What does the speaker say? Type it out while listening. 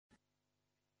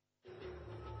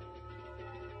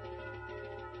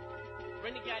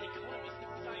renegade economist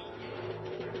saying,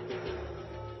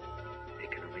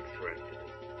 Economics for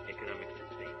activists. Economics has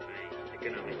been made.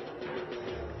 Economics.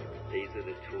 These are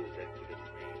the tools activists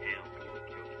need. How can we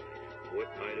calculate it? What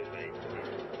motivates them?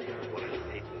 Why do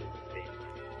people then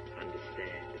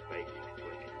understand the basics to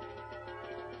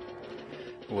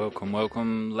economics?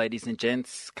 Welcome, ladies and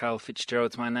gents. Carl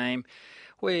Fitzgerald's my name.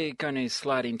 We're going to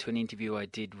slide into an interview I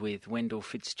did with Wendell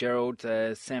Fitzgerald,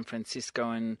 a San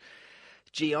Franciscoan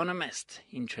geonomist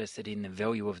interested in the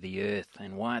value of the earth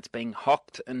and why it's being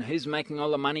hocked and who's making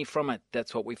all the money from it.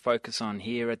 That's what we focus on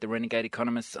here at the Renegade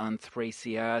Economists on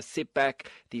 3CR. Sit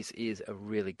back. This is a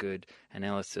really good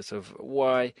analysis of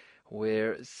why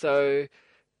we're so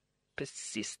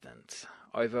persistent.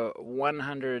 Over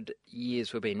 100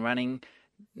 years we've been running.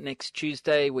 Next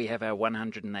Tuesday, we have our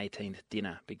 118th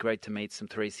dinner. Be great to meet some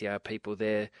 3CR people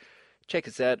there. Check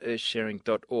us out,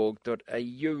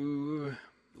 earthsharing.org.au.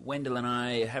 Wendell and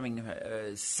I are having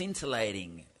a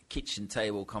scintillating kitchen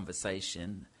table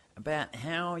conversation about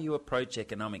how you approach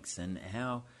economics and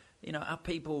how, are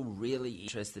people really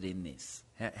interested in this?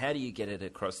 How do you get it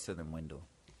across to them, Wendell?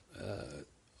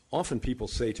 Often people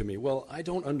say to me, well, I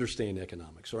don't understand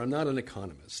economics, or I'm not an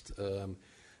economist.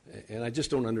 And I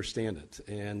just don't understand it.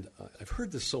 And I've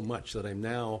heard this so much that I'm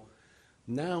now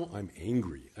I'm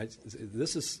angry.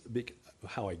 This is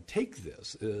how I take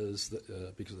this is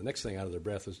because the next thing out of their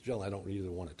breath is, Jill, I don't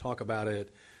either want to talk about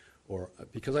it, or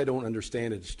because I don't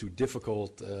understand it, it's too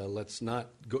difficult. Let's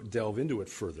not delve into it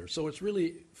further. So it's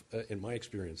really, in my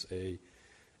experience, an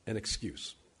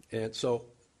excuse. And so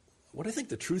what I think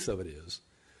the truth of it is,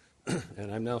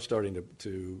 and I'm now starting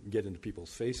to get into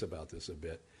people's face about this a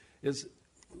bit, is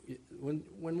when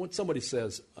somebody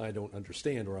says, I don't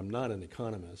understand, or I'm not an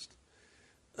economist,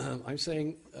 I'm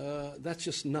saying that's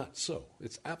just not so.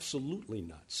 It's absolutely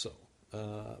not so.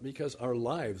 Because our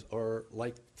lives are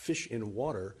like fish in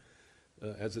water.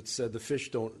 As it said, the fish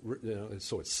don't,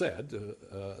 so it's said,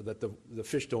 that the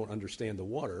fish don't understand the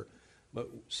water. But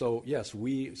so, yes,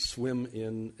 we swim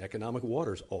in economic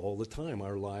waters all the time.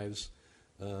 Our lives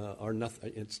are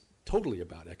nothing. It's totally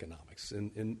about economics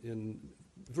in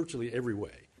virtually every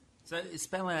way. So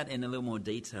spell out in a little more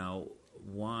detail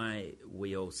why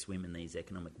we all swim in these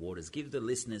economic waters. Give the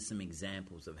listeners some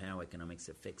examples of how economics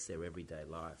affects their everyday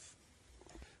life.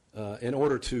 In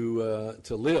order to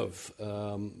live,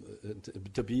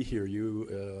 to be here,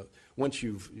 once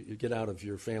you get out of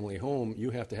your family home,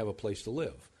 you have to have a place to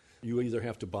live. You either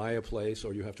have to buy a place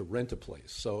or you have to rent a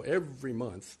place. So every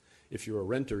month, if you're a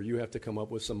renter, you have to come up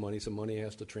with some money. Some money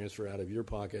has to transfer out of your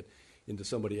pocket into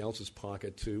somebody else's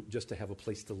pocket just to have a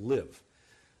place to live.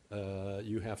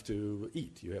 You have to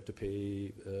eat. You have to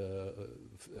pay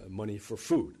money for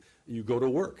food. You go to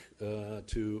work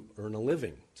to earn a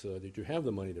living so that you have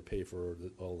the money to pay for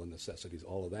all the necessities.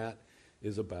 All of that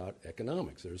is about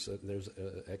economics. There's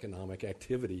economic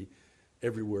activity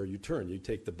everywhere you turn. You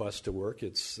take the bus to work.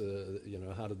 It's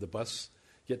how did the bus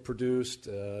get produced?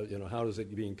 How is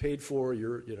it being paid for?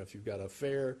 If you've got a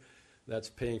fare, that's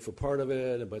paying for part of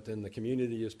it, but then the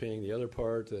community is paying the other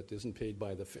part that isn't paid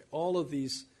by the fare. All of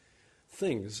these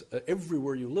things,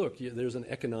 everywhere you look, there's an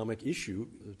economic issue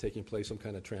taking place, some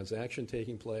kind of transaction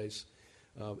taking place,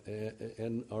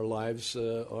 and our lives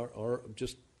are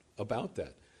just about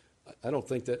that. I don't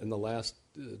think that in the last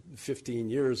 15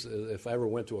 years, if I ever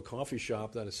went to a coffee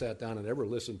shop that I sat down and ever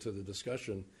listened to the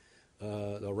discussion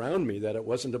around me, that it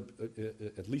wasn't,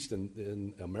 at least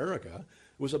in America,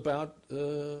 it was about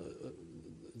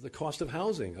the cost of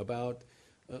housing, about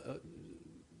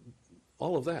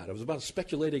all of that. It was about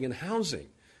speculating in housing.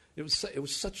 It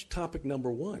was such topic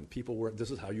number one. People were, this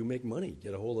is how you make money.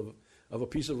 Get a hold of a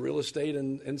piece of real estate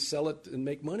and sell it and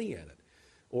make money at it.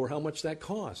 Or how much that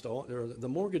cost, or the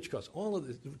mortgage cost. All of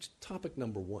this, it's topic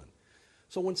number one.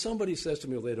 So when somebody says to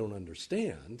me, well, they don't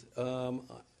understand,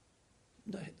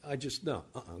 I just, no,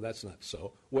 that's not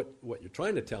so. What you're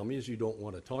trying to tell me is you don't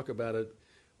want to talk about it,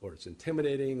 or it's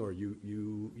intimidating, or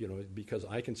you because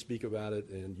I can speak about it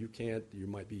and you can't, you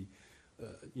might be,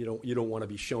 you don't want to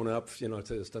be shown up, to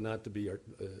not to be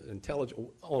intelligent,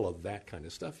 all of that kind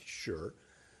of stuff, sure.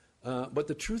 But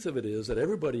the truth of it is that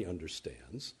everybody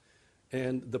understands,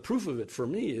 and the proof of it for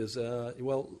me is, I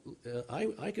will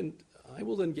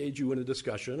engage you in a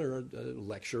discussion or a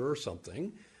lecture or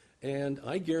something, and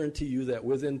I guarantee you that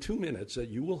within 2 minutes that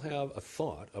you will have a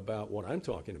thought about what I'm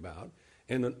talking about,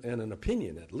 and an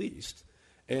opinion at least,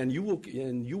 and you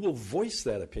will voice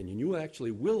that opinion. You actually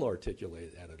will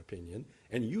articulate that opinion,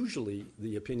 and usually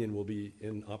the opinion will be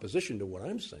in opposition to what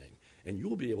I'm saying, and you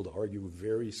will be able to argue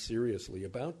very seriously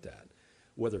about that,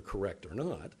 whether correct or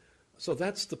not. So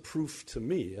that's the proof to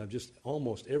me. Just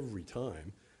almost every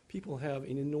time people have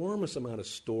an enormous amount of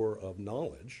store of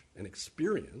knowledge and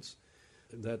experience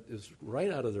that is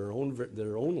right out of their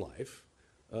own life.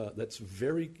 That's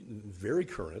very, very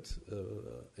current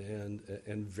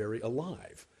and very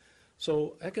alive.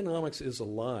 So economics is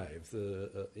alive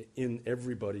in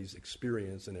everybody's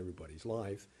experience and everybody's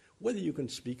life, whether you can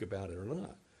speak about it or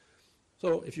not.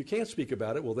 So if you can't speak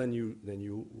about it, well, then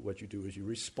what you do is you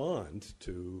respond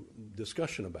to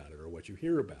discussion about it or what you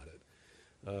hear about it.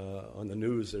 On the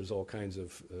news, there's all kinds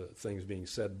of things being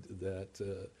said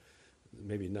that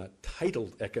maybe not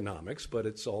titled economics, but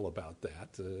it's all about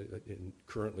that.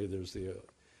 Currently, there's the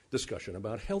discussion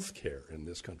about health care in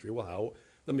this country. Well,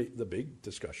 the big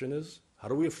discussion is, how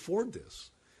do we afford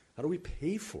this? How do we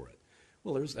pay for it?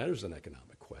 Well, there's an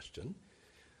economic question.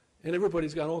 And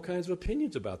everybody's got all kinds of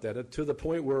opinions about that, to the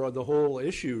point where the whole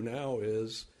issue now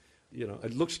is,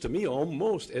 it looks to me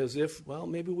almost as if, well,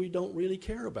 maybe we don't really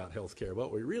care about health care.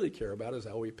 What we really care about is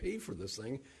how we pay for this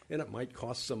thing, and it might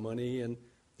cost some money, and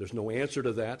there's no answer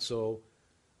to that. So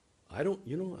I don't,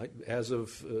 as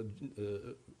of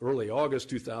early August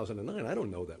 2009, I don't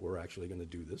know that we're actually going to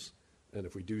do this. And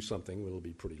if we do something, it'll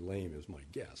be pretty lame, is my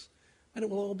guess. And it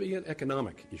will all be an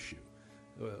economic issue,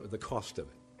 the cost of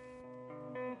it.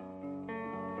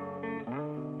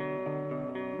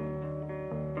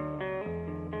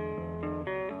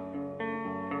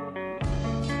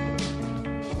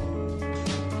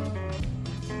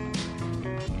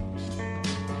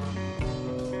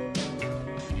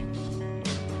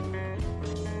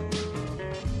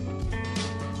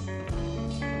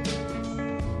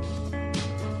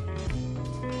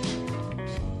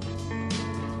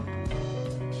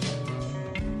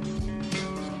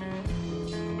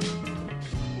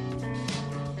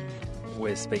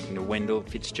 We're speaking to Wendell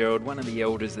Fitzgerald, one of the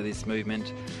elders of this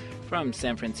movement from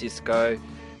San Francisco,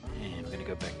 and we're going to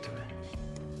go back to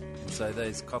it. So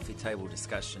those coffee table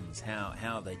discussions, how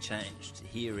have they changed?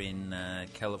 Here in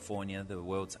California, the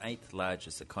world's 8th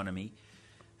largest economy,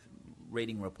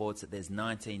 reading reports that there's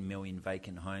 19 million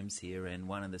vacant homes here, and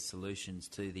one of the solutions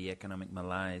to the economic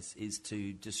malaise is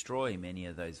to destroy many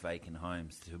of those vacant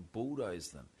homes, to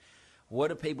bulldoze them. What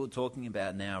are people talking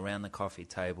about now around the coffee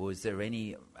table? Is there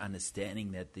any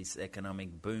understanding that this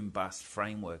economic boom-bust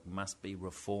framework must be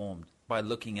reformed by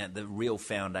looking at the real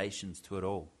foundations to it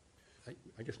all?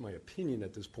 I guess my opinion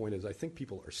at this point is I think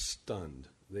people are stunned.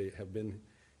 They have been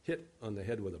hit on the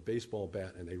head with a baseball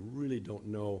bat, and they really don't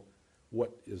know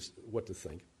what to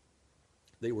think.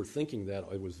 They were thinking that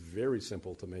it was very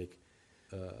simple to make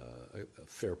a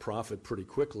fair profit pretty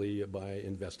quickly by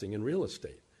investing in real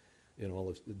estate, in all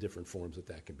of the different forms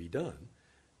that can be done.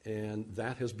 And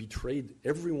that has betrayed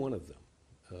every one of them.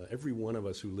 Every one of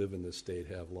us who live in this state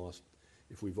have lost,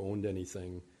 if we've owned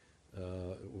anything,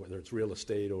 whether it's real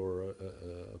estate or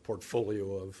a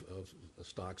portfolio of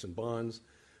stocks and bonds,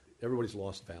 everybody's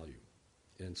lost value.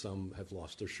 And some have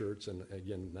lost their shirts. And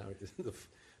again, now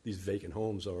these vacant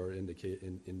homes are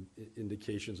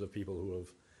indications of people who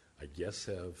have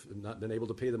not been able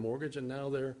to pay the mortgage, and now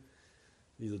they're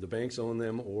either the banks own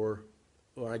them, or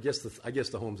I guess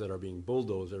the homes that are being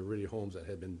bulldozed are really homes that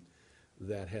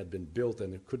had been built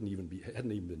and hadn't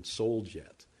even been sold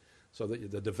yet. So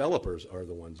the developers are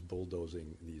the ones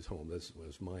bulldozing these homes. That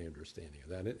was my understanding of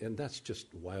that, and that's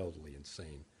just wildly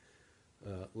insane.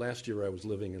 Last year I was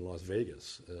living in Las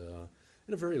Vegas,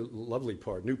 in a very lovely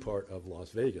new part of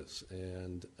Las Vegas,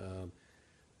 and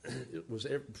it was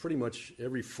pretty much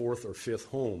every fourth or fifth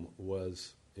home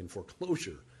was in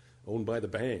foreclosure, owned by the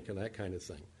bank and that kind of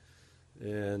thing.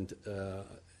 And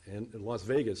in Las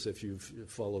Vegas, if you've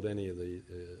followed any of the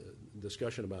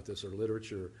discussion about this or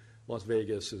literature, Las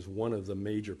Vegas is one of the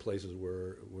major places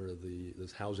where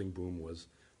this housing boom was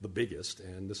the biggest,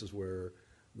 and this is where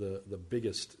the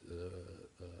biggest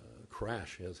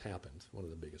crash has happened, one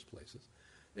of the biggest places,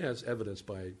 as evidenced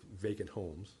by vacant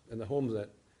homes. And the homes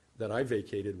that I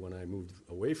vacated when I moved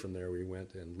away from there, we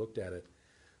went and looked at it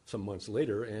some months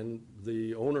later, and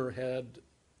the owner had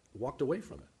walked away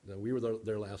from it. We were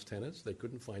their last tenants. They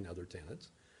couldn't find other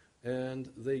tenants, and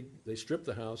they stripped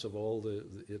the house of all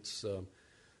its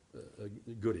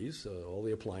goodies, all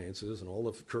the appliances and all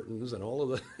the curtains and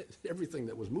all of everything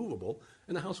that was movable,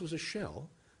 and the house was a shell.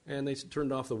 And they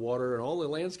turned off the water, and all the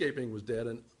landscaping was dead.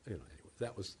 And anyway,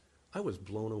 I was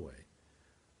blown away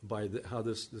by how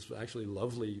this actually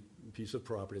lovely piece of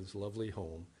property, this lovely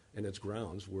home, and its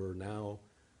grounds were now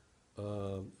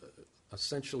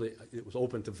essentially, it was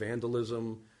open to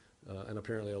vandalism, and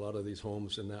apparently a lot of these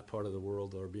homes in that part of the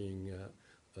world are being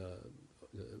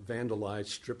vandalized,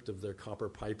 stripped of their copper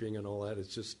piping and all that.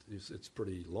 It's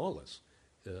pretty lawless,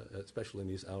 especially in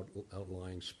these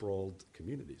outlying, sprawled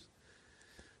communities.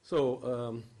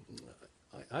 So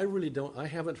I really don't. I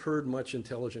haven't heard much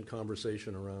intelligent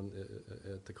conversation around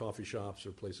at the coffee shops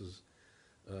or places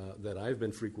that I've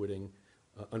been frequenting.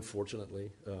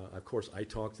 Unfortunately, of course, I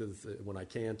talk to when I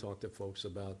can talk to folks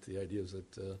about the ideas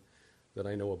that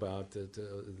I know about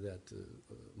that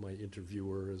my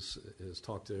interviewer has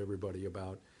talked to everybody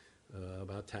about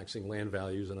taxing land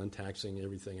values and untaxing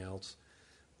everything else,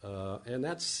 and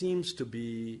that seems to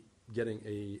be getting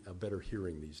a better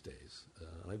hearing these days.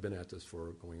 I've been at this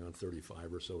for going on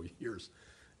 35 or so years,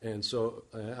 and so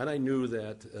and I knew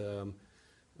that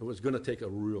it was going to take a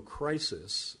real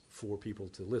crisis for people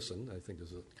to listen. I think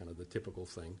is kind of the typical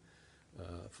thing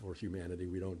for humanity.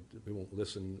 We won't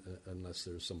listen unless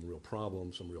there's some real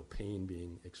problem, some real pain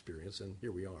being experienced, and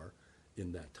here we are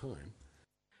in that time.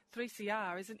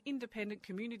 3CR is an independent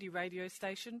community radio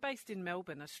station based in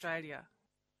Melbourne, Australia.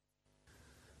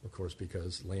 Of course,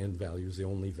 because land value is the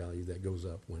only value that goes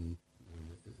up when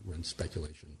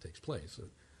speculation takes place. So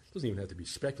it doesn't even have to be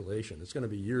speculation. It's going to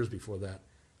be years before that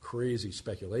crazy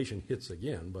speculation hits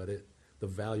again, but the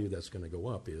value that's going to go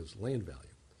up is land value.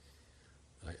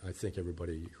 I think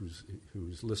everybody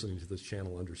who's listening to this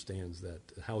channel understands that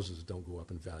houses don't go up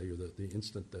in value. The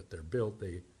instant that they're built,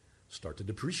 they start to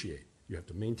depreciate. You have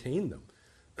to maintain them.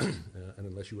 And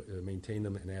unless you maintain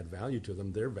them and add value to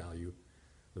them, their value,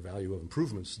 the value of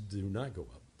improvements, do not go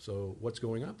up. So what's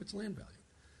going up? It's land value.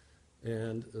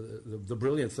 And the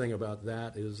brilliant thing about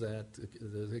that is that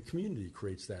the community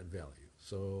creates that value.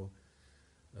 So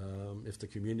if the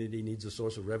community needs a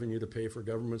source of revenue to pay for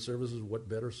government services, what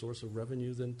better source of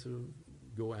revenue than to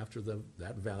go after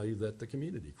that value that the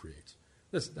community creates?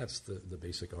 That's the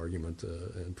basic argument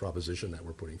and proposition that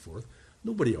we're putting forth.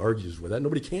 Nobody argues with that.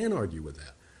 Nobody can argue with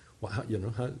that. Well,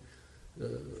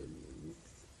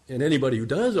 and anybody who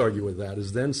does argue with that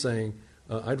is then saying,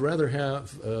 I'd rather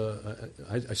have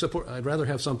I'd rather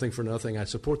have something for nothing. I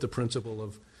support the principle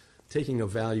of taking a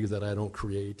value that I don't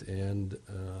create and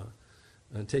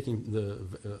taking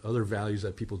the other values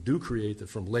that people do create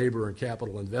from labor and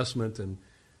capital investment and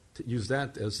to use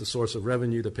that as the source of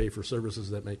revenue to pay for services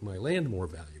that make my land more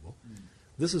valuable.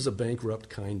 This is a bankrupt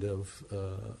kind of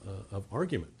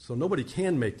argument. So nobody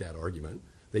can make that argument.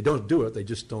 They don't do it. They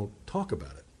just don't talk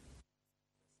about it.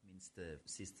 The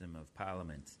system of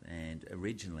parliament, and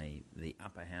originally the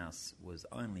upper house was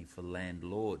only for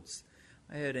landlords.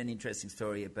 I heard an interesting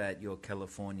story about your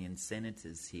Californian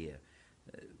senators here.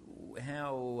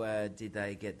 How did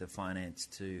they get the finance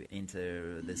to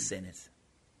enter the Senate?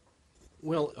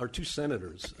 Well, our two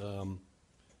senators, Dianne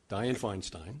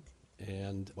Feinstein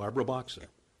and Barbara Boxer,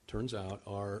 turns out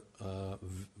are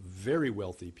very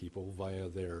wealthy people via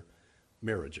their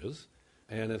marriages.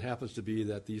 And it happens to be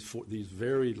that these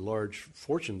very large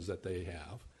fortunes that they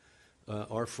have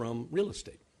are from real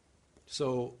estate.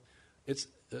 So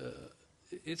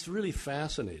it's really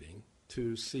fascinating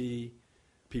to see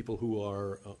people who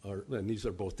are and these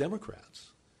are both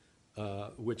Democrats,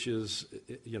 which is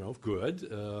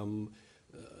good.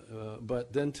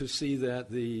 But then to see that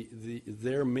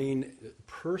their main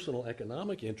personal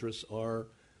economic interests are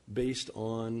based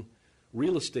on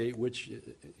real estate, which,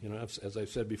 as I've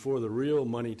said before, the real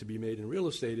money to be made in real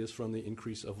estate is from the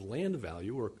increase of land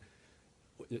value, or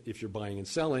if you're buying and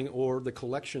selling, or the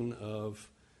collection of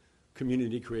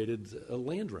community-created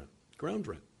land rent, ground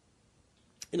rent.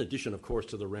 In addition, of course,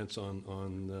 to the rents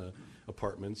on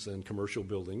apartments and commercial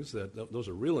buildings, those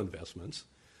are real investments,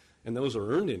 and those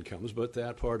are earned incomes, but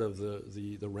that part of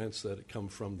the rents that come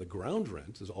from the ground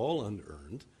rent is all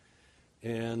unearned,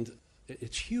 and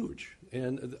it's huge.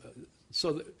 And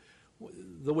so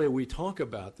the way we talk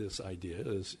about this idea,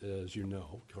 as you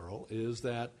know, Carl, is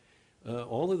that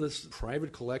all of this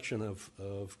private collection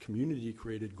of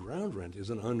community-created ground rent is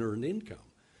an unearned income.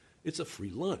 It's a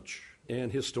free lunch.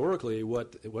 And historically,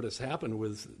 what has happened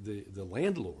with the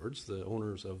landlords, the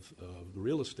owners of the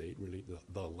real estate, really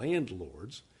the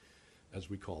landlords, as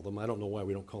we call them. I don't know why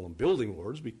we don't call them building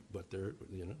lords, but they're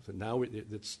so now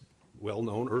it's well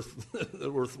known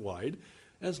earthwide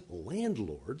as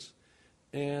landlords.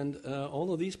 And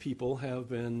all of these people have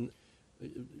been,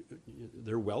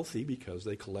 they're wealthy because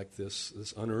they collect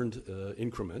this unearned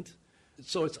increment.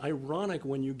 So it's ironic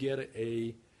when you get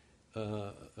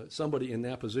somebody in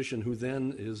that position who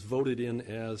then is voted in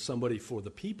as somebody for the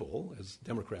people, as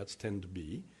Democrats tend to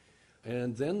be,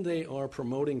 and then they are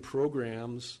promoting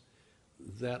programs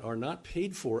that are not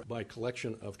paid for by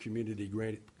collection of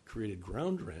community-created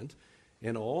ground rent,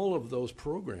 and all of those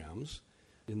programs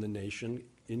in the nation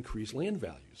increase land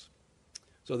values.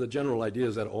 So the general idea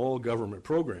is that all government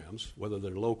programs, whether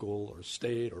they're local or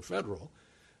state or federal,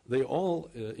 they all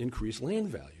increase land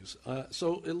values.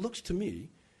 So it looks to me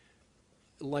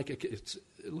it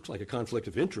looks like a conflict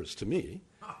of interest to me.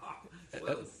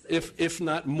 If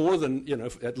not more than,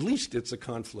 at least it's a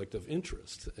conflict of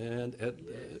interest. And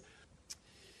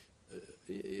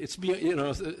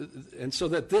and so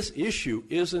that this issue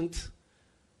isn't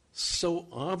so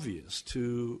obvious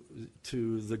to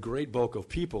the great bulk of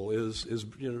people has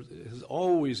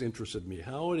always interested me.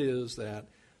 How it is that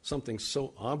something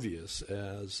so obvious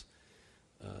as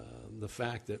the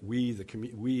fact that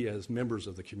we as members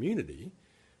of the community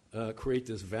create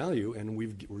this value, and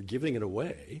we're giving it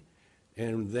away,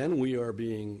 and then we are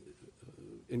being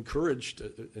encouraged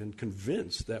and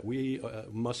convinced that we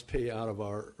must pay out of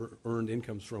our earned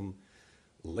incomes from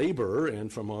labor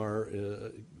and from our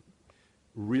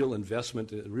real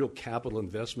investment, real capital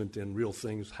investment in real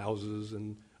things, houses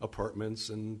and apartments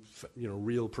and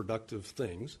real productive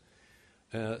things.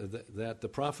 That the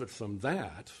profit from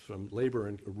labor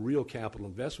and real capital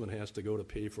investment, has to go to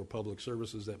pay for public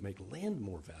services that make land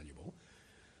more valuable.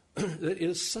 It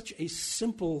is such a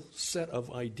simple set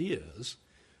of ideas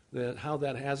that how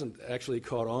that hasn't actually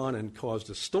caught on and caused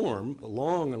a storm a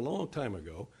long time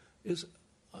ago is,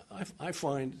 I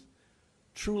find,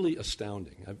 truly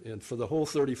astounding. And for the whole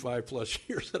 35 plus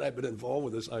years that I've been involved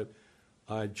with this,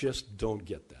 I just don't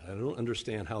get that. I don't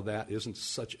understand how that isn't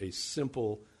such a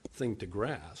simple thing to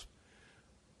grasp.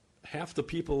 Half the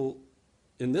people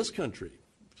in this country,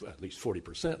 at least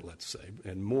 40%, let's say,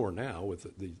 and more now with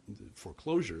the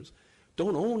foreclosures,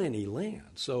 don't own any land.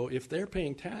 So if they're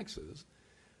paying taxes,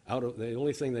 the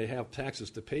only thing they have taxes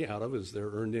to pay out of is their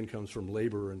earned incomes from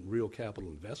labor and real capital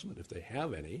investment, if they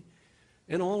have any.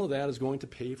 And all of that is going to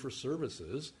pay for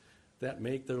services that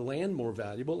make their land more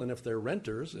valuable. And if they're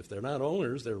renters, if they're not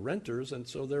owners, they're renters, and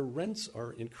so their rents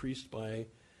are increased by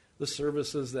the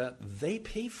services that they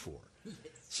pay for.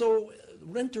 So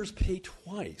renters pay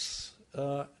twice,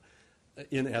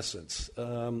 in essence,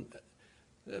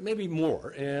 maybe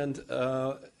more. And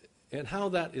how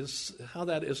that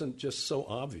isn't just so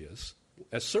obvious,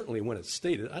 as certainly when it's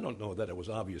stated. I don't know that it was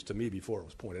obvious to me before it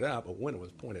was pointed out, but when it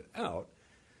was pointed out,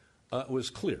 it was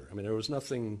clear. I mean, there was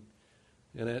nothing,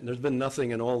 and there's been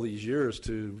nothing in all these years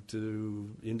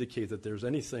to indicate that there's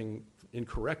anything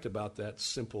incorrect about that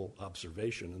simple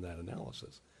observation and that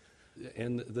analysis.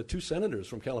 And the two senators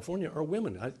from California are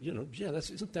women.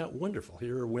 Isn't that wonderful?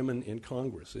 Here are women in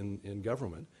Congress, in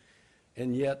government.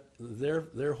 And yet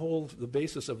the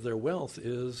basis of their wealth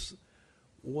is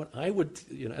what I would,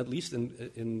 at least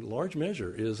in large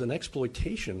measure, is an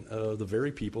exploitation of the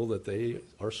very people that they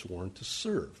are sworn to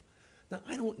serve. Now,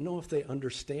 I don't know if they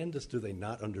understand this. Do they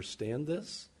not understand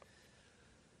this?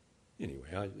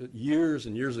 Anyway, years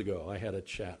and years ago, I had a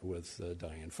chat with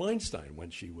Dianne Feinstein when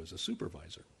she was a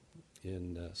supervisor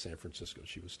in San Francisco.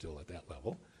 She was still at that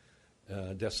level.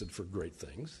 Destined for great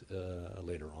things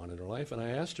later on in her life. And I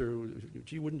asked her,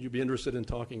 gee, wouldn't you be interested in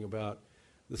talking about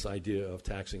this idea of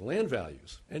taxing land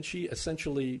values? And she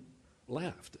essentially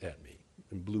laughed at me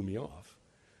and blew me off.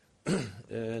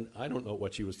 And I don't know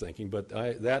what she was thinking, but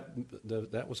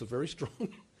that was a very strong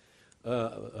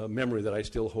memory that I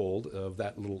still hold of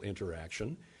that little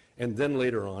interaction. And then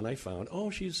later on I found,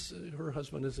 her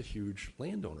husband is a huge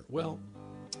landowner. Well,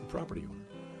 property owner.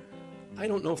 I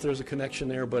don't know if there's a connection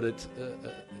there, but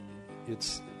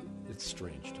it's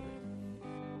strange to me.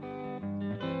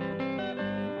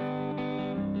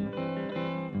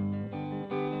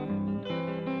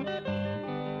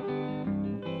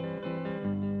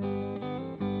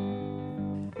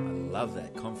 I love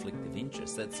that conflict of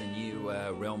interest. That's a new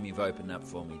realm you've opened up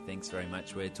for me. Thanks very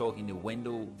much. We're talking to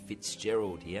Wendell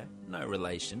Fitzgerald here. No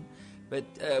relation. But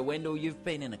Wendell, you've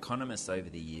been an economist over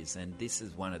the years, and this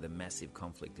is one of the massive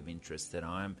conflict of interest that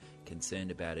I'm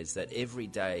concerned about, is that every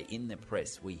day in the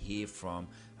press we hear from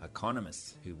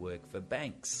economists who work for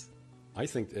banks. I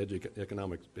think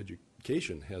economic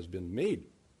education has been made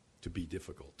to be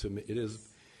difficult. It is,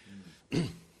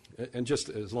 and just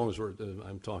as long as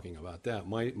I'm talking about that,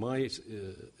 my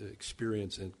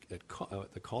experience at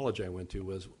the college I went to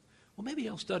was, well, maybe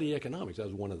I'll study economics. That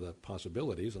was one of the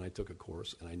possibilities, and I took a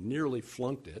course, and I nearly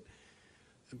flunked it.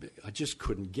 I just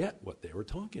couldn't get what they were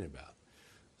talking about.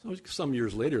 So some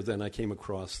years later, then I came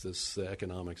across this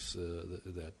economics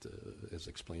that is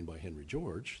explained by Henry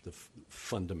George, the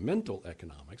fundamental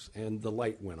economics, and the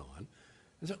light went on.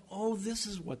 I said, this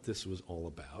is what this was all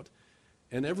about.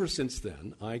 And ever since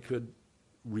then, I could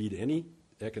read any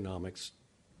economics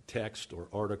text or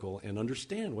article and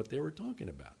understand what they were talking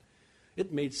about.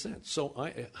 It made sense. So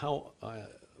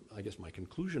I guess my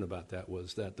conclusion about that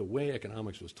was that the way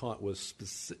economics was taught was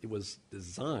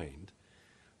designed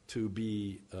to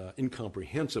be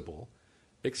incomprehensible,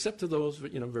 except to those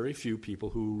very few people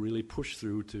who really push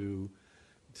through to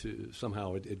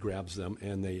somehow it grabs them,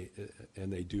 and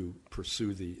they do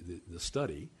pursue the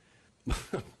study.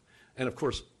 And of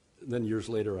course, then years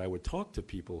later, I would talk to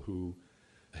people who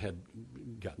had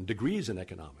gotten degrees in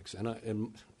economics,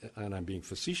 and I'm being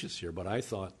facetious here, but I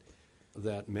thought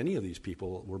that many of these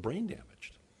people were brain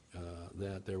damaged.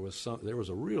 That there was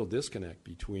a real disconnect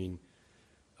between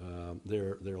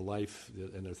their life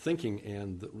and their thinking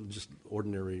and just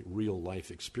ordinary real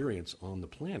life experience on the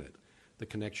planet, the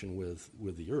connection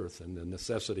with the earth and the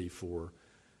necessity for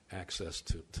access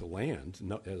to land,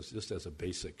 just as a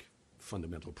basic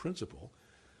fundamental principle.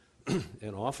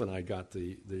 And often I got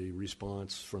the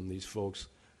response from these folks,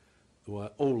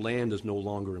 well, land is no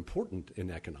longer important in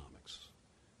economics.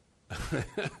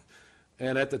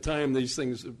 And at the time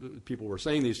people were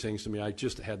saying these things to me, I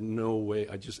just had no way,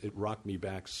 it rocked me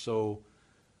back so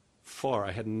far.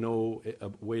 I had no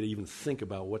way to even think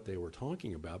about what they were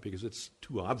talking about, because it's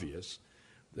too obvious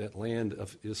that land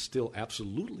is still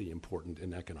absolutely important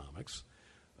in economics.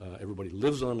 Everybody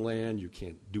lives on land. You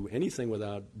can't do anything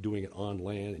without doing it on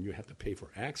land, and you have to pay for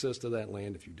access to that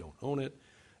land if you don't own it.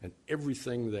 And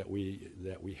everything that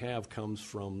we have comes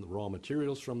from the raw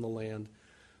materials from the land.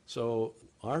 So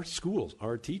our schools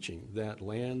are teaching that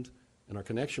land and our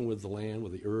connection with the land,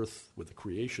 with the earth, with the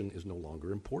creation is no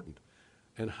longer important,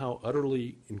 and how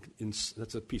utterly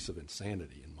that's a piece of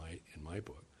insanity in my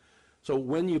book. So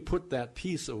when you put that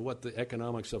piece of what the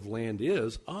economics of land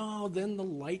is, then the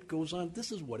light goes on.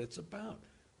 This is what it's about.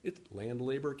 It's land,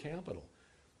 labor, capital.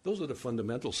 Those are the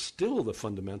fundamentals, still the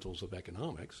fundamentals of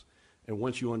economics. And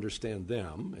once you understand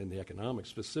them, and the economics,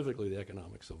 specifically the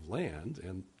economics of land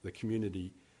and the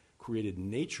community-created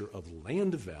nature of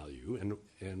land value,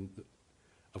 and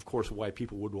of course why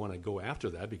people would want to go after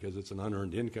that, because it's an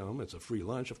unearned income, it's a free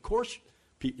lunch. Of course,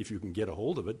 if you can get a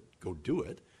hold of it, go do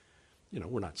it.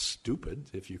 We're not stupid.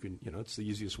 If you can, it's the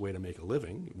easiest way to make a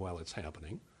living while it's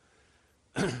happening.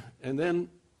 And then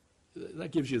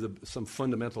that gives you some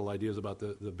fundamental ideas about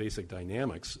the basic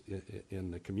dynamics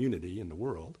in the community, in the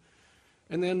world.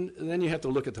 And then you have to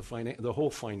look at the whole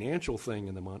financial thing,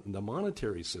 and the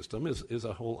monetary system is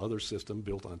a whole other system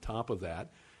built on top of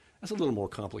that. That's a little more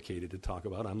complicated to talk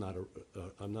about. I'm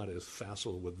not as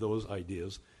facile with those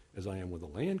ideas as I am with the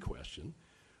land question.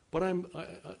 But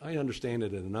I understand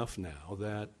it enough now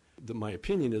that my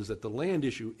opinion is that the land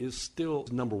issue is still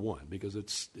number one, because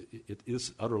it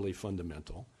is utterly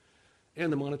fundamental,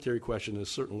 and the monetary question is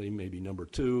certainly maybe number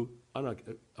two. I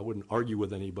wouldn't argue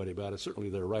with anybody about it.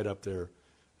 Certainly they're right up there,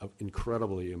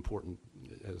 incredibly important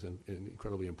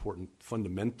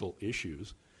fundamental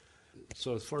issues.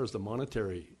 So as far as the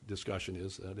monetary discussion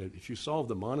is, if you solve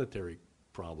the monetary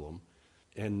problem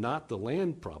and not the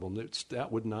land problem,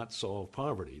 that would not solve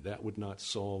poverty. That would not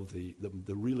solve the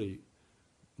really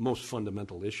most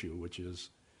fundamental issue, which is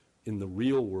in the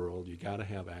real world, you got to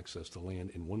have access to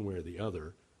land in one way or the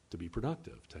other to be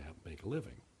productive, to make a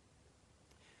living.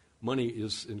 Money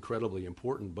is incredibly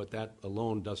important, but that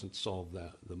alone doesn't solve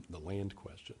the land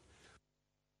question.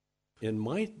 In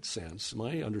my sense,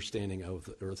 my understanding of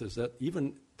the earth is that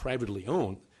even privately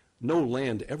owned, no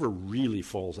land ever really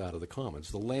falls out of the commons.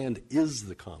 The land is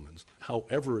the commons,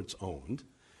 however it's owned.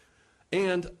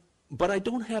 But I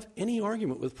don't have any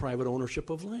argument with private ownership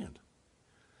of land,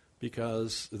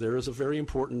 because there is a very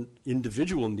important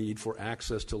individual need for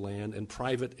access to land and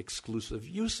private exclusive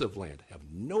use of land. I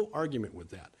have no argument with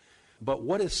that. But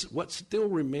what still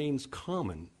remains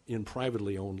common in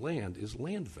privately owned land is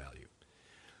land value.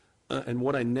 And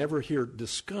what I never hear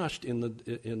discussed in the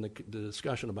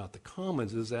discussion about the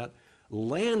commons is that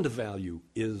land value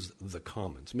is the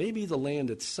commons. Maybe the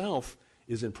land itself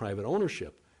is in private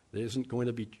ownership. It isn't going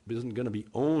to be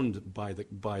owned by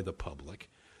the public.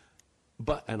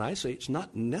 And I say it's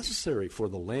not necessary for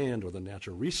the land or the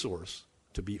natural resource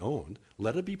to be owned.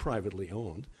 Let it be privately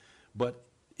owned, but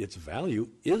its value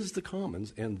is the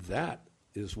commons, and that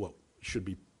is what should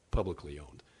be publicly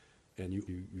owned. And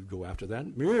you go after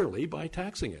that merely by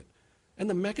taxing it. And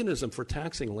the mechanism for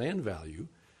taxing land value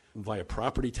via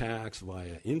property tax,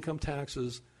 via income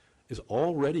taxes, is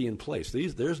already in place.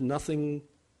 There's nothing,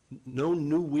 no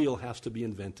new wheel has to be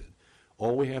invented.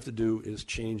 All we have to do is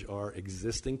change our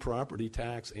existing property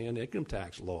tax and income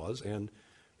tax laws and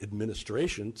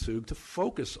administration to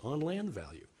focus on land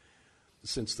value.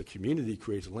 Since the community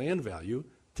creates land value,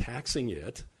 taxing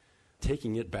it,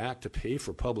 taking it back to pay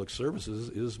for public services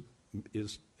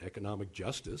is economic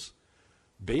justice,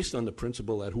 based on the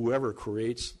principle that whoever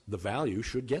creates the value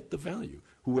should get the value.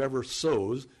 Whoever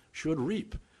sows should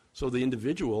reap. So the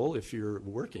individual, if you're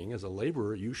working as a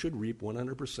laborer, you should reap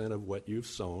 100% of what you've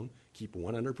sown, keep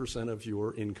 100% of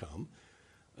your income.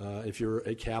 If you're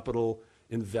a capital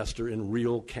investor in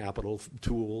real capital,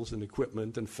 tools and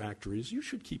equipment and factories, you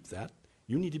should keep that.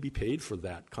 You need to be paid for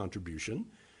that contribution.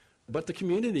 But the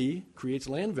community creates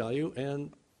land value,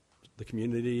 and the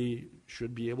community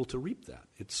should be able to reap that.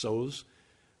 It sows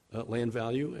land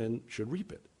value and should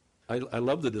reap it. I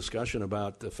love the discussion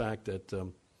about the fact that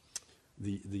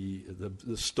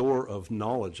the store of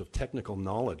knowledge, of technical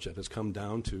knowledge that has come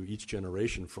down to each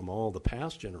generation from all the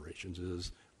past generations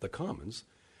is the commons.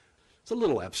 It's a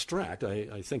little abstract.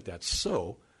 I think that's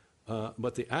so.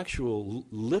 But the actual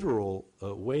literal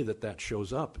way that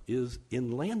shows up is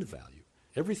in land value.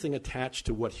 Everything attached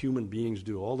to what human beings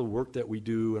do, all the work that we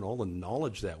do and all the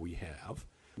knowledge that we have,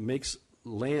 makes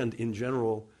land in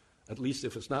general, at least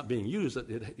if it's not being used,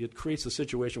 it creates a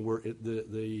situation where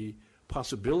the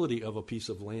possibility of a piece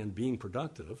of land being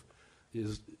productive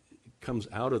comes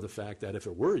out of the fact that if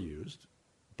it were used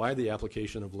by the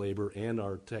application of labor and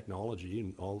our technology,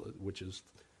 and all, which is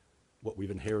what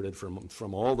we've inherited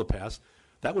from all the past,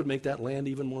 that would make that land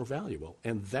even more valuable.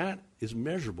 And that is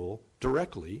measurable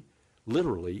directly,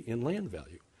 literally, in land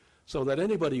value. So that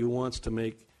anybody who wants to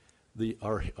make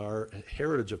our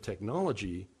heritage of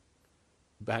technology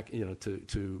back,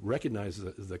 to recognize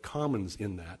the commons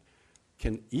in that,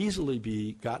 can easily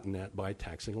be gotten at by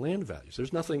taxing land values.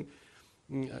 There's nothing,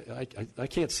 I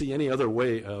can't see any other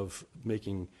way of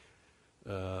making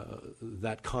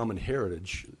that common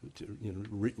heritage,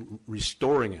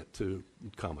 restoring it to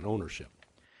common ownership.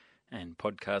 And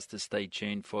podcasters, stay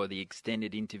tuned for the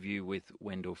extended interview with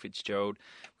Wendell Fitzgerald.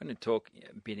 We're going to talk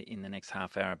a bit in the next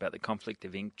half hour about the conflict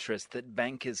of interest that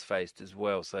bankers faced as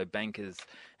well. So bankers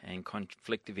and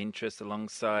conflict of interest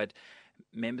alongside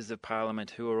members of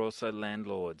Parliament who are also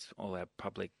landlords. All our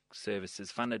public services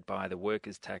funded by the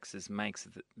workers' taxes makes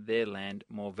their land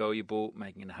more valuable,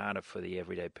 making it harder for the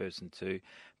everyday person to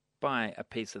buy a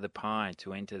piece of the pie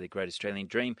to enter the Great Australian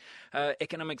Dream.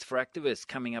 Economics for Activists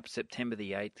coming up September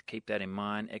the 8th. Keep that in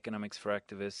mind. Economics for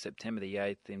Activists, September the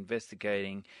 8th,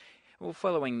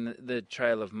 following the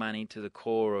trail of money to the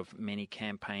core of many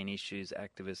campaign issues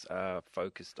activists are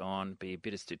focused on, be a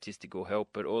bit of statistical help,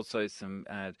 but also some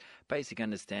basic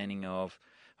understanding of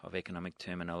economic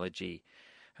terminology.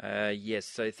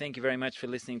 So thank you very much for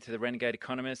listening to the Renegade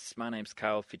Economists. My name's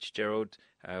Carl Fitzgerald.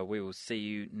 We will see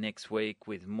you next week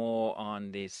with more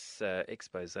on this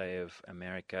expose of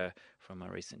America from my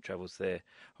recent travels there.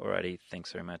 Alrighty,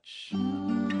 thanks very much.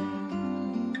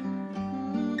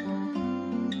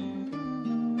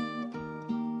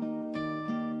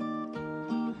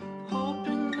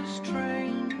 Hoping this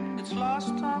train gets lost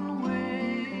on the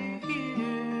way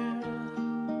here.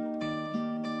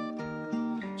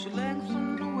 So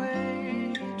lengthen the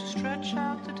way to stretch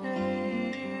out the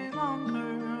day longer.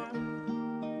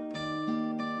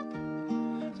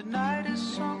 The night is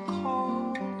so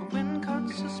cold, the wind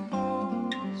cuts us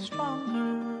both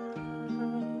stronger.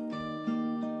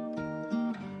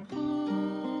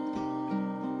 Ooh,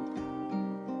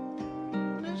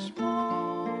 this moment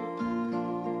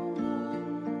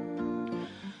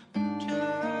just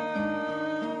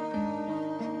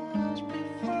be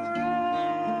forever.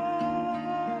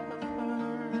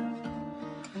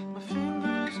 My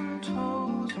fingers and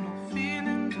toes, no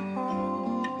feeling to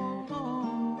hold.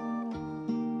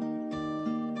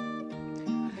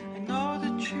 I know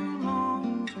that you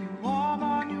long to be warm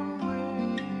on your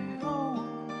way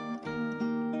home.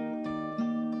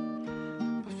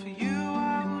 But for you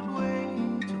I would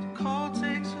wait till the cold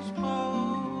takes us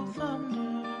both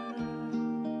under.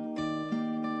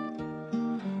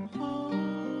 Oh,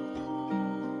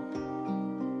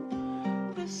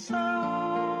 this hour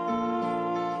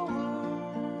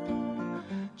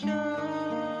just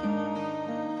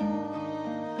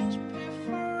be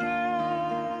forever.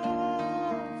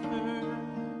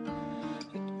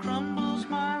 It crumbles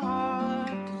my heart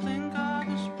to think of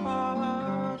this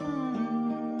part.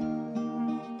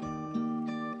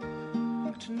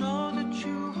 To know that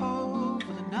you hope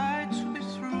for the night to be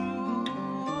through.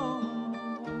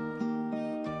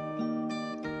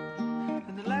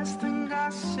 And the last thing I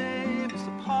say was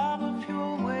the palm of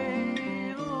your way.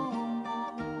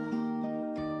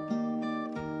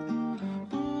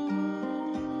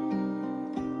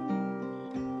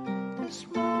 This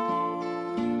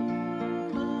moment,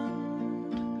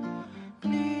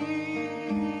 please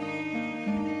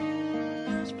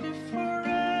be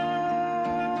forever.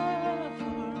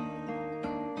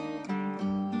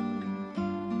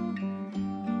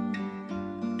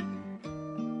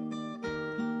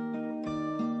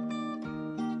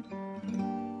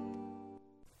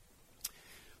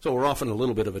 So we're off on a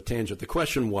little bit of a tangent. The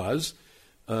question was,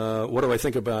 what do I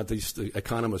think about the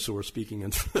economists who are speaking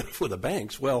for the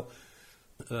banks? Well,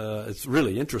 It's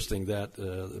really interesting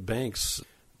that banks,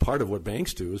 part of what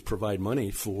banks do is provide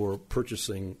money for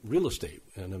purchasing real estate,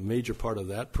 and a major part of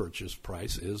that purchase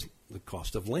price is the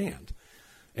cost of land.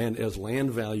 And as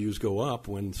land values go up,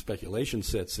 when speculation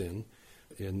sets in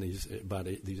these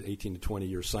 18 to 20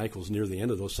 year cycles, near the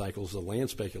end of those cycles, the land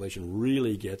speculation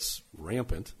really gets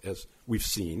rampant, as we've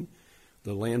seen.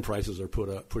 The land prices are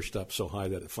pushed up so high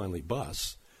that it finally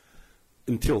busts.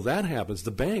 Until that happens,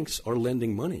 the banks are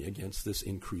lending money against this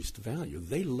increased value.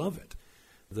 They love it.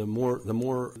 The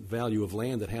more value of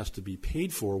land that has to be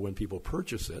paid for when people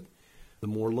purchase it, the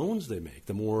more loans they make,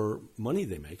 the more money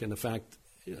they make. And the fact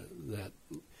that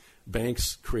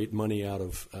banks create money out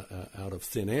of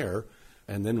thin air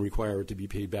and then require it to be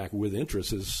paid back with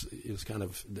interest is kind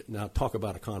of, now talk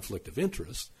about a conflict of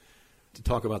interest. To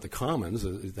talk about the commons,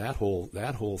 that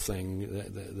whole thing,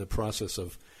 the process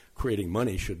of creating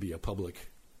money should be a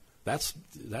public.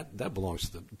 That belongs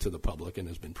to the public and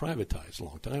has been privatized a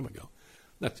long time ago.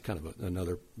 That's kind of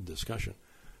another discussion.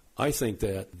 I think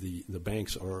that the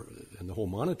banks are, and the whole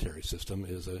monetary system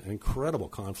is an incredible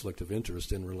conflict of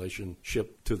interest in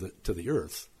relationship to the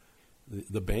earth.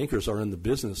 The bankers are in the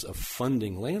business of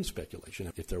funding land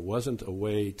speculation. If there wasn't a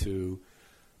way to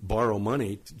borrow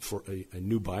money for a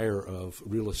new buyer of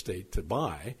real estate to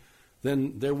buy,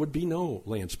 then there would be no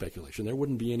land speculation. There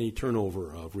wouldn't be any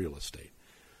turnover of real estate.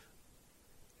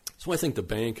 So I think the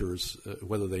bankers,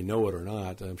 whether they know it or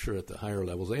not, I'm sure at the higher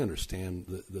levels, they understand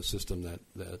the system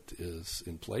that is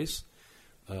in place,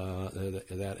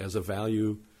 that as the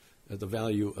value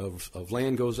of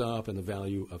land goes up and the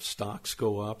value of stocks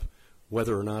go up,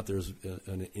 whether or not there's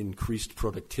an increased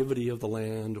productivity of the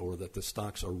land or that the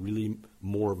stocks are really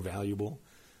more valuable,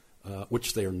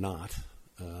 which they are not.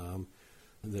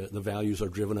 The values are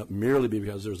driven up merely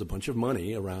because there's a bunch of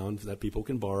money around that people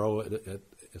can borrow,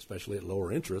 especially at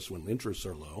lower interest, when interests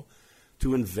are low,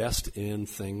 to invest in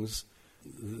things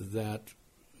that,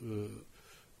 and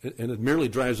it merely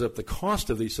drives up the cost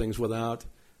of these things without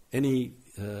any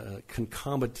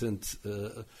concomitant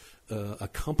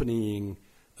accompanying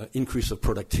increase of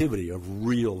productivity of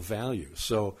real value.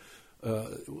 So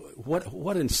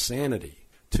what insanity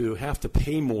to have to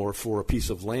pay more for a piece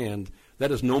of land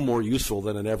that is no more useful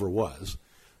than it ever was.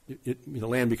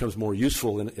 Land becomes more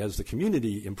useful as the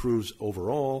community improves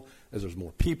overall, as there's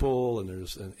more people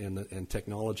and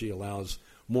technology allows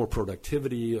more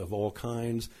productivity of all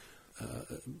kinds.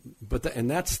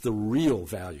 And that's the real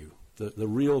value, the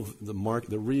real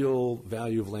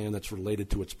value of land that's related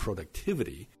to its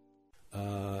productivity.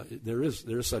 There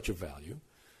is such a value,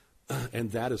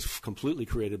 and that is completely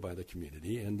created by the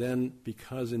community. And then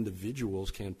because individuals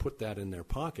can put that in their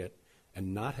pocket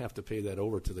and not have to pay that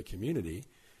over to the community,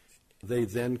 they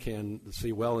then can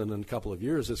see, well, in a couple of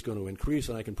years it's going to increase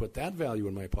and I can put that value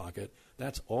in my pocket.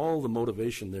 That's all the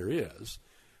motivation there is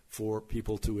for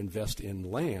people to invest in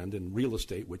land and real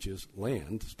estate, which is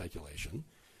land speculation.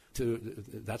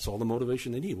 That's all the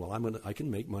motivation they need. Well, I can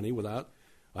make money without,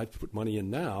 I put money in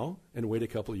now and wait a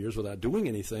couple of years without doing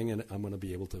anything, and I'm going to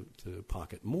be able to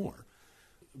pocket more.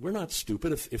 We're not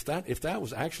stupid. If that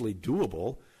was actually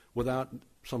doable without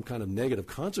some kind of negative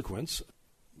consequence,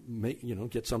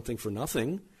 get something for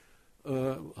nothing.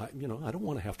 I don't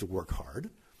want to have to work hard.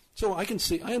 So I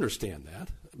understand that,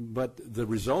 but the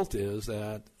result is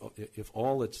that if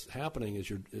all that's happening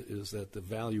is that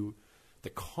the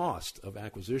cost of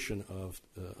acquisition of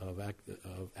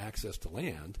access to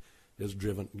land has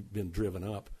been driven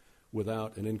up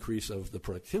without an increase of the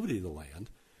productivity of the land,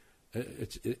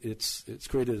 it's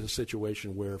created a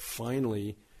situation where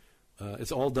finally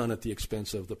it's all done at the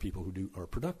expense of the people who are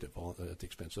productive, all at the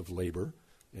expense of labor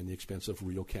and the expense of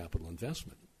real capital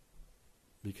investment.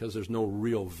 Because there's no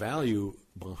real value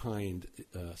behind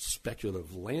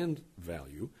speculative land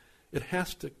value, it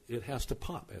has to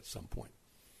pop at some point.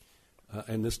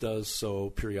 And this does so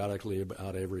periodically,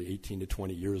 about every 18 to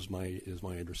 20 years, is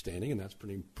my understanding, and that's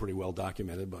pretty well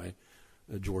documented by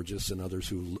Georges and others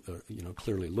who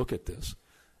clearly look at this.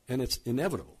 And it's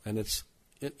inevitable, and it's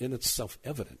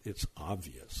self-evident. It's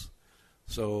obvious.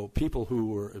 So people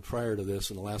who were prior to this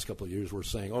in the last couple of years were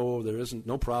saying, "Oh, there isn't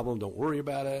no problem. Don't worry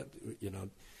about it.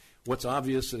 What's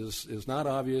obvious is not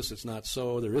obvious. It's not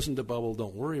so. There isn't a bubble.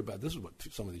 Don't worry about it." This is what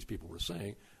some of these people were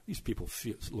saying. These people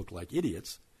look like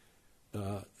idiots,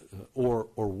 or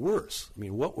worse. I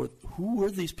mean, who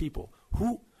were these people?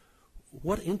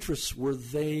 What interests were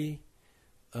they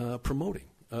promoting?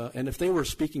 And if they were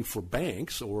speaking for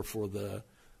banks or for the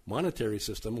monetary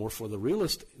system or for the real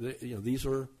estate, these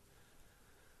are.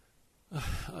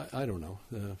 I don't know,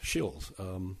 shills.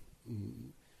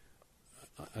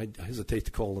 I hesitate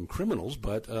to call them criminals,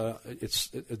 but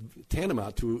it's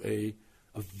tantamount to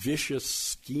vicious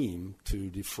scheme to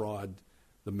defraud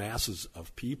the masses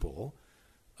of people,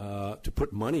 to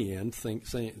put money in,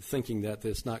 thinking that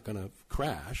it's not going to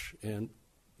crash, and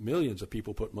millions of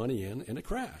people put money in, and it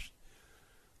crashed.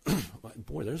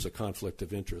 Boy, there's a conflict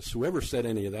of interest. Whoever said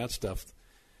any of that stuff,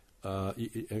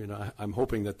 I'm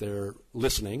hoping that they're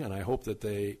listening, and I hope that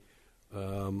they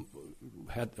are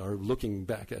looking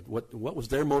back at what was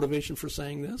their motivation for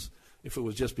saying this. If it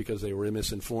was just because they were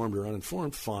misinformed or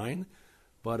uninformed, fine.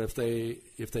 But if they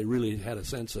really had a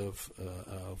sense of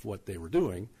what they were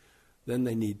doing, then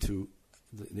they need to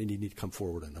come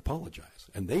forward and apologize,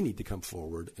 and they need to come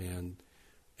forward and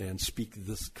speak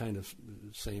this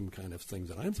same kind of things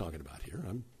that I'm talking about here.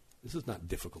 This is not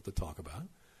difficult to talk about,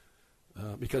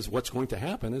 because what's going to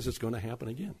happen is it's going to happen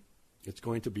again. It's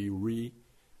going to be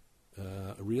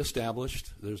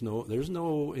reestablished. There's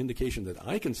no indication that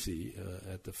I can see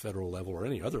at the federal level or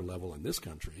any other level in this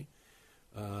country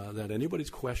that anybody's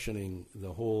questioning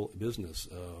the whole business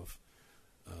of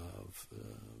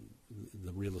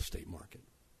the real estate market.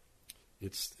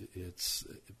 It's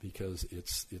because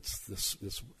it's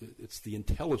the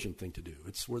intelligent thing to do.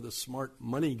 It's where the smart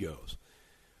money goes.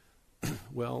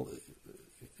 Well,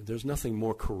 there's nothing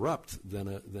more corrupt than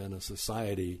a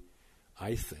society,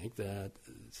 I think, that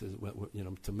says,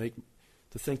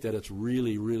 to think that it's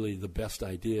really, really the best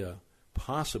idea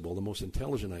possible, the most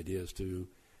intelligent idea is to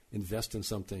invest in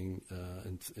something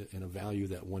in a value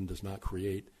that one does not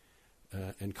create,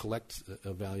 and collect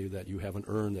a value that you haven't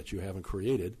earned, that you haven't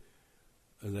created,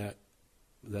 that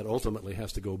ultimately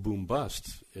has to go boom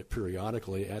bust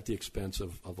periodically at the expense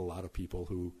of a lot of people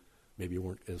who maybe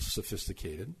weren't as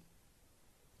sophisticated.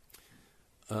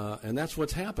 And that's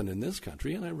what's happened in this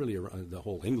country, and the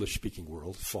whole English-speaking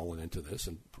world has fallen into this,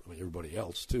 and probably everybody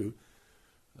else too.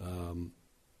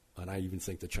 And I even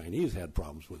think the Chinese had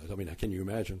problems with it. I mean, can you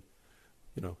imagine?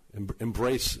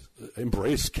 Embrace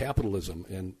capitalism,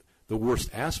 and the worst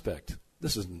aspect.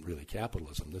 This isn't really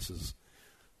capitalism.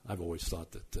 I've always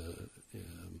thought that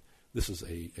this is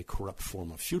a corrupt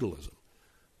form of feudalism.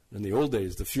 In the old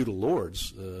days, the feudal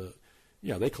lords,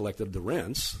 they collected the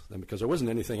rents, and because there wasn't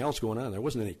anything else going on. There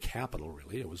wasn't any capital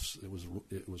really. It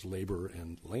was labor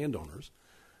and landowners.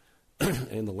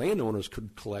 And the landowners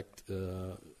could collect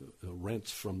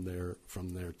rents from their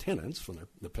tenants, from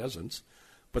the peasants,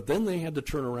 but then they had to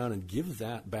turn around and give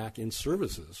that back in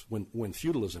services. When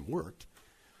feudalism worked,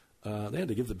 they had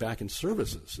to give it back in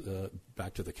services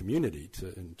back to the community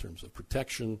in terms of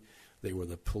protection. They were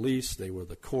the police, they were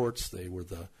the courts, they were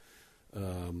the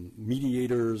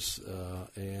mediators,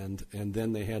 and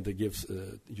then they had to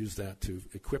use that to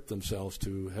equip themselves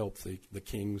to help the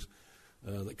kings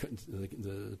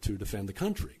to defend the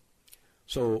country.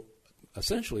 So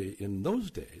essentially, in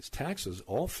those days, taxes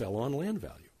all fell on land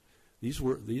value. These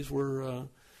were the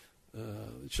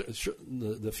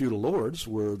feudal lords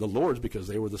were the lords because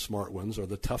they were the smart ones or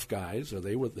the tough guys, or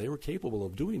they were capable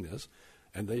of doing this.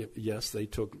 And they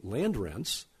took land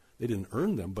rents. They didn't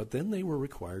earn them, but then they were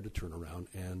required to turn around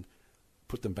and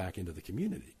put them back into the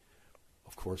community.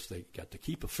 Of course, they got to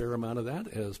keep a fair amount of that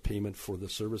as payment for the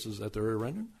services that they were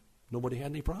rendering. Nobody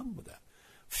had any problem with that.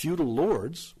 Feudal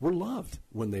lords were loved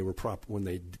when they were when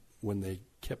they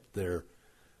kept their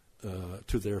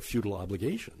to their feudal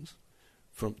obligations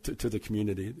to the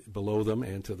community below them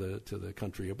and to the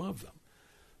country above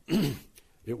them.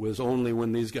 It was only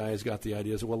when these guys got the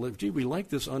idea, we like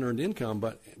this unearned income,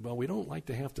 but we don't like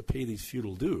to have to pay these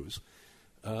feudal dues.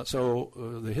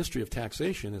 So the history of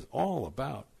taxation is all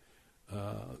about,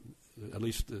 at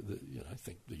least I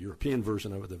think the European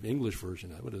version of it, the English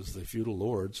version of it, is the feudal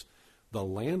lords, the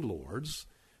landlords,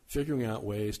 figuring out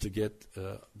ways to get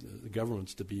the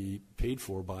governments to be paid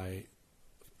for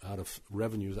out of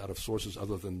revenues, out of sources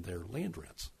other than their land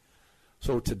rents.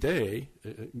 So today,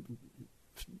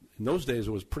 in those days,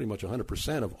 it was pretty much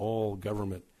 100% of all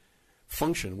government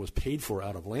function was paid for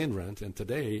out of land rent, and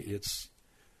today it's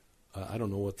I don't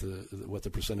know what the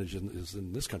percentage is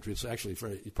in this country. It's actually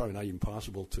probably not even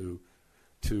possible to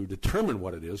determine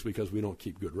what it is because we don't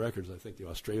keep good records. I think the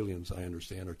Australians, I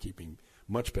understand, are keeping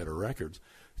much better records.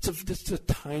 It's a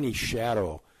tiny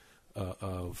shadow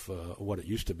of what it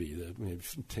used to be, maybe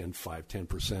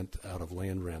 10% out of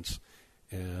land rents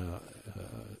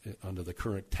under the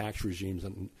current tax regimes,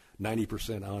 and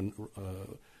 90%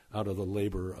 out of the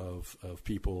labor of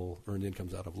people, earned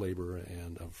incomes out of labor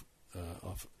and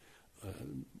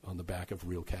on the back of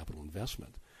real capital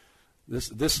investment.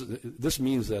 This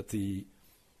means that the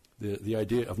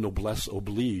idea of noblesse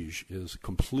oblige is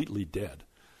completely dead.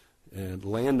 And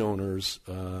landowners,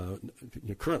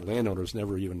 current landowners,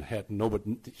 never even had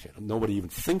nobody even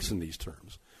thinks in these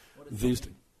terms.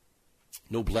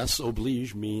 Noblesse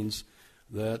oblige means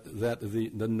that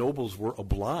the nobles were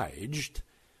obliged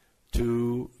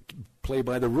to play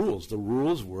by the rules. The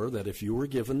rules were that if you were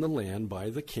given the land by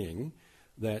the king,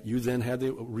 that you then had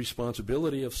the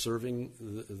responsibility of serving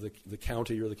the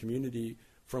county or the community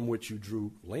from which you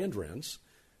drew land rents,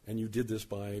 and you did this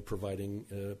by providing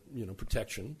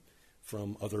protection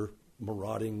from other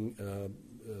marauding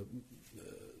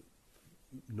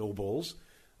nobles.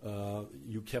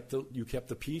 You kept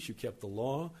the peace. You kept the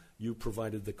law. You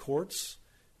provided the courts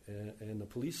and the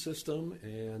police system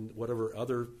and whatever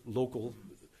other local.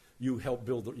 You helped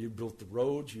build. You built the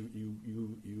roads.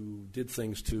 You did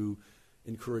things to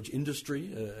encourage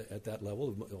industry at that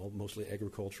level, mostly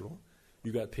agricultural.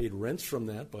 You got paid rents from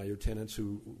that by your tenants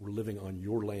who were living on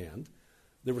your land.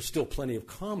 There were still plenty of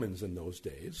commons in those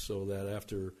days, so that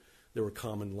after there were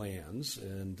common lands,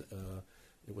 and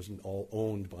it wasn't all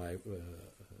owned by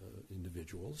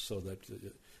individuals, so that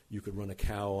you could run a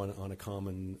cow on a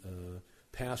common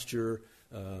pasture.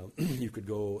 You could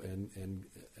go and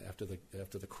after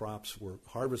the crops were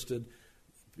harvested,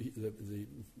 the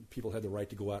people had the right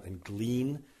to go out and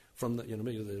glean from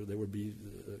there would be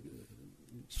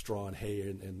straw and hay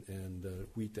and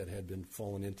wheat that had been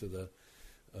fallen into the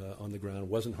on the ground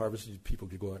wasn't harvested. People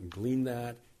could go out and glean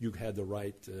that. You had the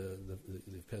right. The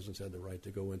peasants had the right to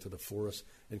go into the forest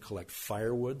and collect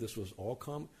firewood. This was all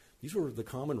common. These were the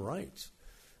common rights.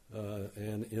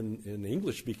 And in the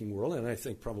English-speaking world, and I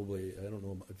think probably I don't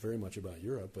know very much about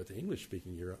Europe, but the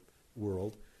English-speaking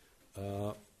world,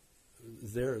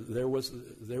 there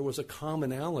was a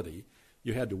commonality.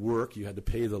 You had to work. You had to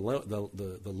pay the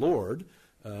lord.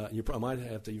 You probably might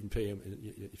have to even pay him.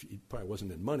 It probably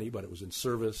wasn't in money, but it was in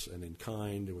service and in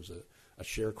kind. It was a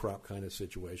sharecrop kind of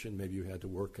situation. Maybe you had to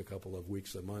work a couple of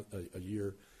weeks a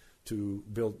year to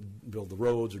build the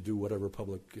roads or do whatever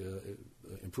public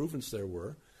improvements there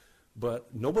were.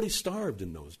 But nobody starved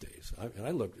in those days. And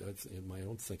I looked in my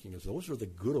own thinking as those were the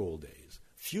good old days.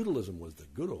 Feudalism was the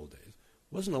good old days.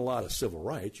 Wasn't a lot of civil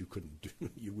rights. You couldn't do.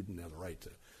 You wouldn't have the right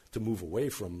to move away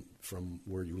from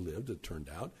where you lived. It turned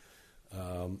out.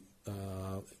 And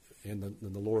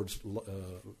the Lord's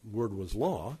word was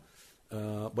law,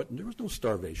 but there was no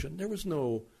starvation. There was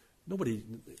nobody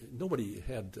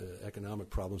had economic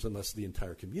problems unless the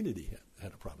entire community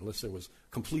had a problem. Unless there was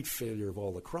complete failure of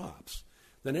all the crops,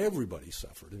 then everybody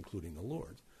suffered, including the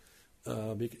Lord,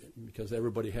 because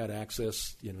everybody had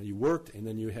access. You worked, and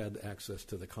then you had access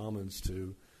to the commons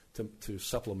to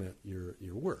supplement your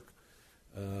work.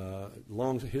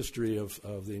 Long history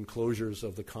of the enclosures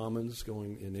of the commons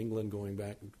in England going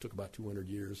back, it took about 200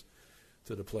 years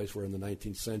to the place where in the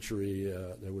 19th century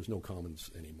there was no commons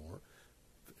anymore.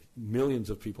 Millions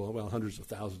of people, well, hundreds of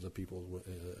thousands of people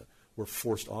were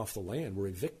forced off the land, were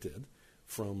evicted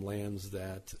from lands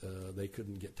that they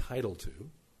couldn't get title to.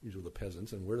 These were the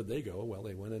peasants, and where did they go? Well,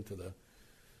 they went into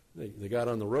They got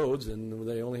on the roads, and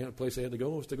the only place they had to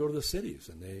go was to go to the cities.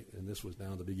 And this was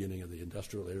now the beginning of the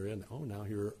industrial era. And now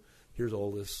here's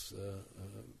all this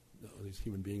these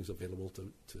human beings available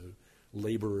to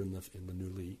labor in the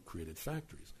newly created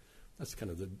factories. That's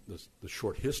kind of the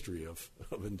short history of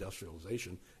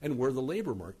industrialization and where the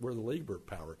labor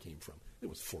power came from. It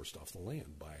was forced off the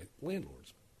land by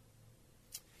landlords.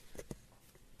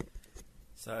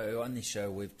 So on this show,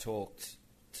 we've talked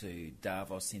to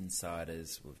Davos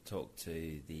insiders. We've talked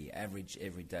to the average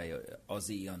everyday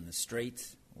Aussie on the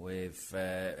street. We've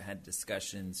had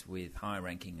discussions with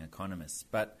high-ranking economists,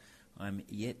 but I'm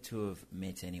yet to have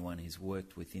met anyone who's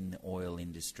worked within the oil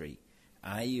industry.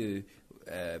 Are you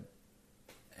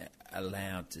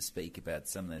allowed to speak about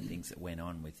some of the things that went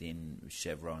on within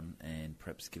Chevron and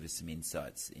perhaps give us some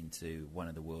insights into one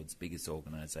of the world's biggest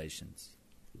organisations?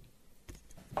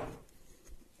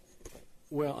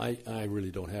 Well, I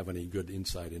really don't have any good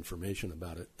inside information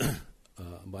about it,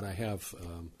 but I have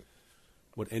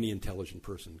what any intelligent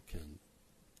person can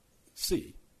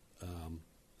see.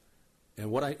 And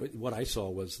what I saw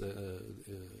was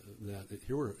that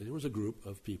here was a group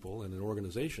of people and an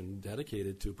organization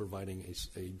dedicated to providing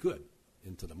a good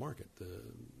into the market,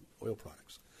 oil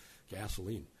products,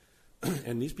 gasoline,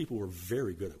 and these people were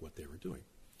very good at what they were doing.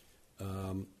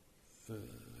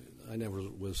 I never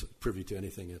was privy to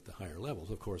anything at the higher levels.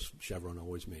 Of course, Chevron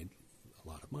always made a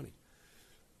lot of money.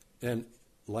 And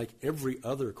like every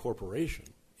other corporation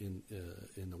in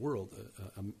the world,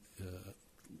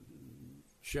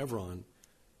 Chevron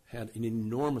had an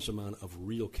enormous amount of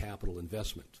real capital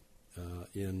investment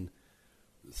in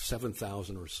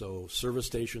 7,000 or so service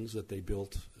stations that they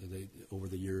built over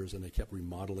the years, and they kept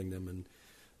remodeling them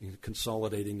and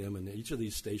consolidating them. And each of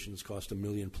these stations cost $1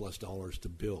 million+ to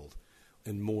build.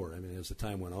 and more. I mean, as the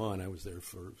time went on, I was there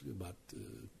for about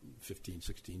 15,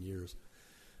 16 years.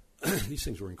 These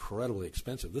things were incredibly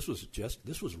expensive. This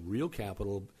was real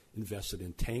capital invested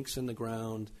in tanks in the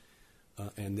ground,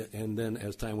 and then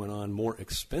as time went on, more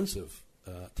expensive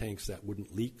tanks that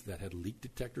wouldn't leak, that had leak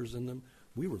detectors in them.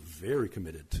 We were very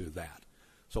committed to that.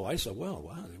 So I said, well,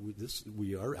 wow,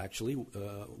 we are actually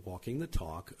walking the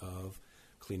talk of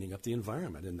cleaning up the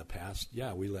environment. In the past,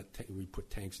 we put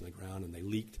tanks in the ground and they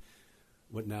leaked,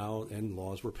 but now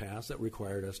laws were passed that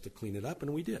required us to clean it up,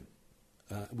 and we did.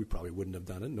 We probably wouldn't have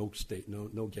done it.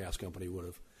 No gas company would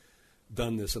have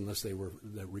done this unless they were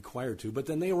required to. But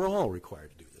then they were all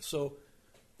required to do this. So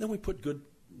then we put good,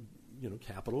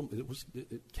 capital. It was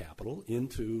capital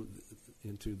into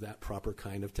that proper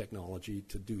kind of technology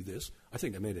to do this. I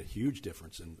think that made a huge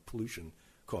difference in the pollution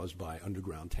caused by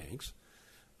underground tanks.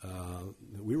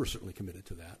 We were certainly committed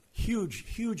to that.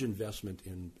 Huge investment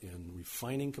in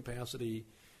refining capacity,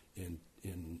 in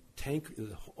tank,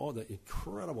 all the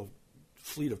incredible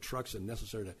fleet of trucks that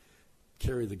necessary to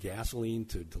carry the gasoline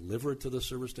to deliver it to the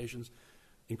service stations.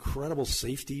 Incredible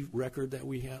safety record that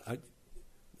we had.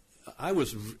 I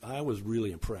was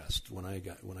really impressed when I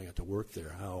got to work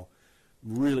there, how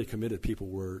really committed people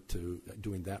were to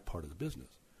doing that part of the business.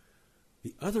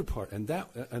 The other part,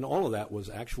 and all of that was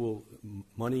actual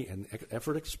money and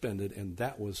effort expended, and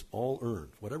that was all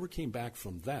earned. Whatever came back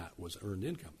from that was earned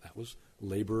income. That was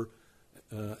labor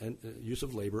and use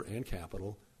of labor and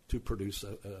capital to produce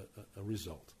a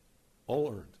result.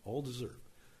 All earned, all deserved.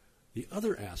 The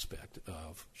other aspect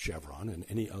of Chevron and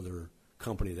any other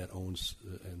company that owns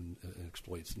and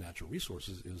exploits natural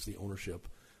resources is the ownership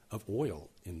of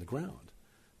oil in the ground,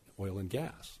 oil and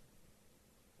gas.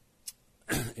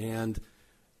 And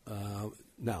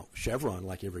now Chevron,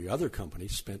 like every other company,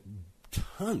 spent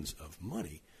tons of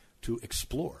money to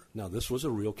explore. Now, this was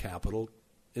a real capital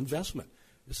investment.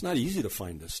 It's not easy to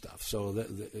find this stuff. So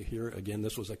here, again,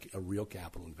 this was a real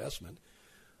capital investment.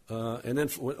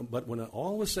 But when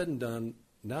all was said and done,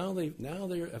 now they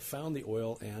have found the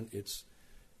oil and it's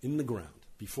in the ground.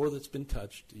 Before it's been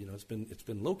touched, it's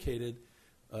been located,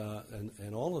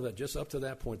 and all of that just up to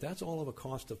that point. That's all of a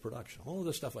cost of production. All of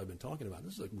the stuff I've been talking about.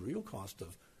 This is a real cost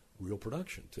of real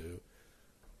production to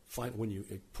find when you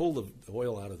pull the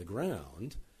oil out of the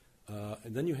ground,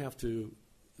 and then you have to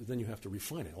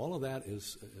refine it. All of that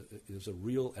is a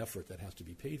real effort that has to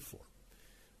be paid for.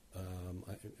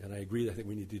 And I agree. I think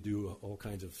we need to do all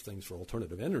kinds of things for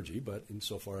alternative energy. But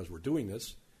insofar as we're doing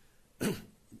this,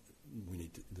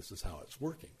 this is how it's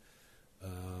working.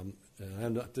 And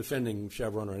I'm not defending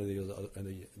Chevron or any of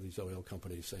these oil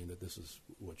companies saying that this is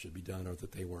what should be done or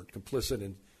that they weren't complicit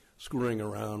in screwing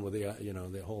around with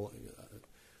the whole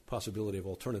possibility of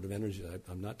alternative energy.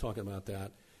 I'm not talking about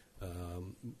that.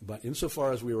 But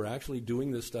insofar as we were actually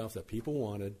doing this stuff that people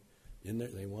wanted,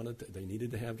 they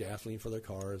needed to have gasoline for their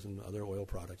cars and other oil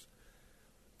products.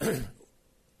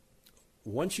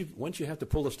 Once you have to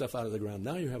pull the stuff out of the ground,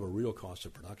 now you have a real cost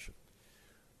of production.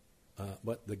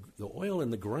 But the oil in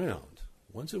the ground,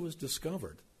 once it was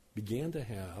discovered, began to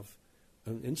have,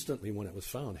 instantly when it was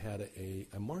found, had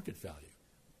a market value,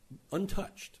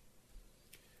 untouched.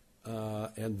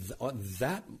 And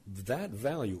that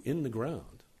value in the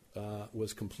ground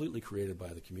was completely created by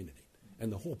the community.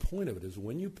 And the whole point of it is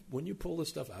when you pull this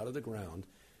stuff out of the ground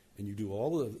and you do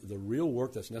all of the real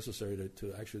work that's necessary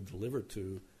to actually deliver it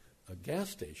to a gas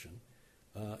station,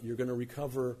 you're going to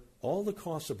recover all the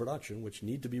costs of production, which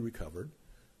need to be recovered,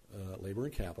 labor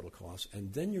and capital costs,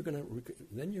 and then you're going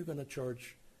to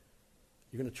charge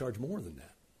more than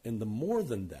that. And the more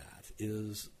than that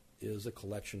is a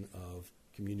collection of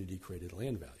community-created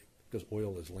land value, because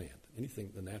oil is land.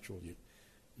 Anything, the natural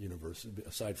universe,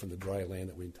 aside from the dry land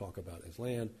that we talk about as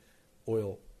land,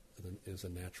 oil is a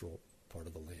natural part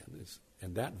of the land.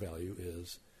 And that value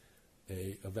is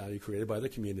a value created by the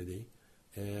community.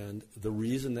 And the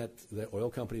reason that the oil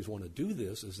companies want to do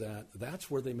this is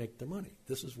that's where they make their money.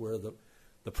 This is where the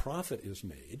profit is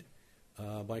made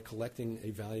by collecting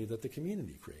a value that the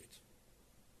community creates.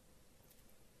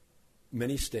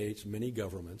 Many states, many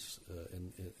governments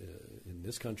in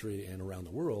this country and around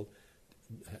the world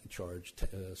charge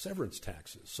severance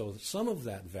taxes. So some of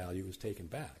that value is taken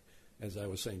back. As I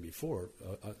was saying before,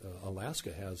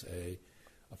 Alaska has a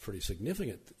pretty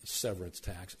significant severance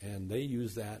tax, and they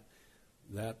use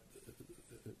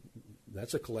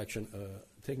that's a collection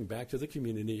taken back to the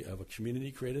community of a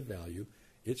community-created value.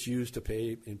 It's used to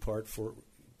pay, in part, for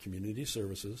community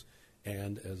services,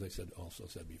 and, as I also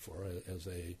said before, as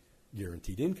a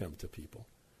guaranteed income to people.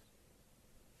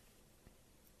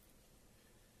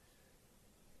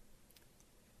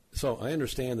 So I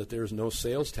understand that there's no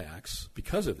sales tax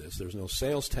because of this. There's no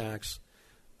sales tax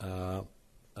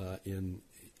in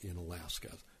Alaska.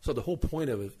 So the whole point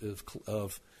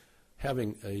of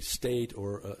having a state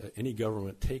or any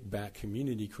government take back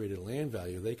community-created land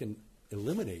value, they can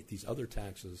eliminate these other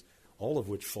taxes, all of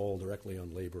which fall directly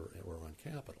on labor or on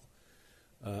capital.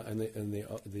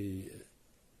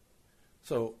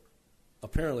 So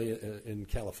apparently in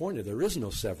California there is no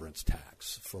severance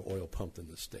tax for oil pumped in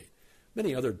the state.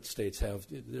 Many other states have.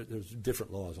 There's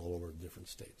different laws all over different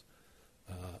states.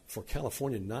 For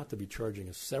California not to be charging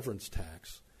a severance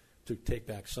tax to take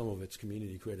back some of its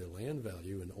community-created land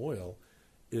value in oil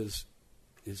is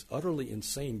utterly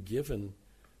insane, given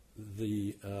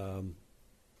the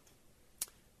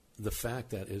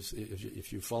fact that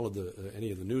if you followed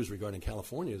any of the news regarding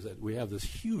California, is that we have this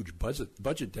huge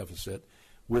budget deficit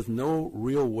with no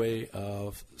real way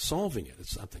of solving it.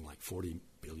 It's something like $40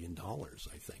 billion,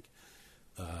 I think,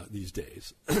 these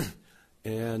days.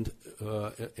 And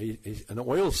an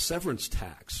oil severance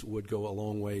tax would go a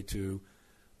long way to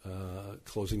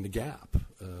closing the gap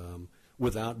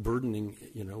without burdening,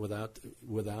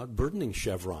 without burdening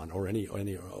Chevron or any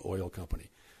oil company.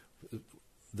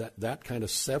 That kind of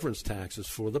severance tax is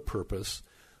for the purpose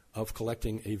of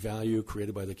collecting a value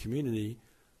created by the community.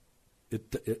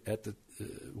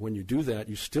 When you do that,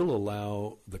 you still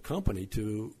allow the company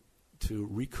to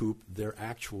recoup their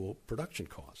actual production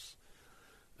costs.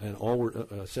 And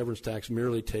severance tax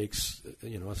merely takes,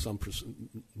 some percent.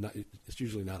 It's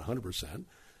usually not 100%.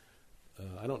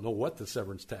 I don't know what the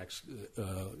severance tax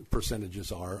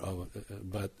percentages are,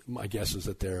 but my guess is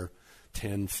that they're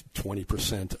 10,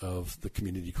 20% of the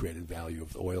community-created value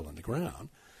of the oil in the ground,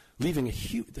 leaving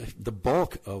the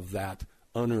bulk of that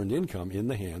unearned income in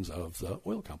the hands of the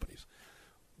oil companies.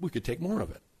 We could take more of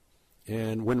it.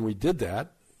 And when we did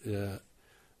that, let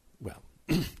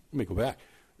me go back.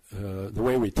 The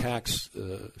way we tax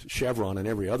Chevron and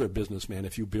every other businessman,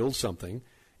 if you build something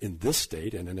in this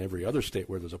state and in every other state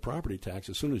where there's a property tax,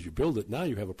 as soon as you build it, now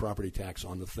you have a property tax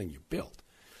on the thing you built.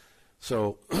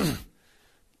 So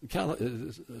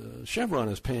Chevron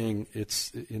is paying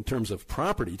in terms of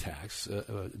property tax,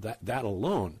 that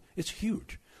alone, it's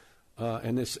huge.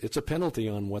 And it's a penalty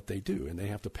on what they do, and they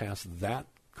have to pass that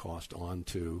cost on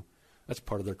that's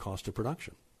part of their cost of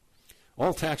production.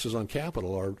 All taxes on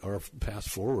capital are passed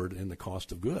forward in the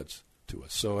cost of goods to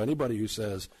us. So anybody who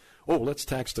says, let's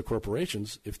tax the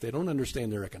corporations, if they don't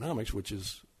understand their economics, which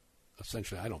is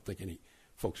essentially, I don't think any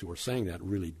folks who are saying that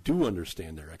really do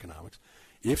understand their economics.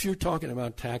 If you're talking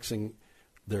about taxing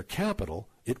their capital,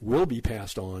 it will be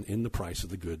passed on in the price of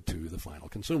the good to the final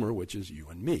consumer, which is you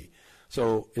and me.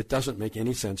 So it doesn't make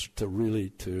any sense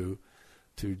to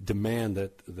demand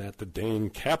that the dang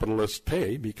capitalists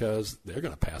pay, because they're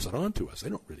going to pass it on to us. They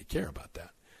don't really care about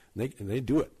that. And they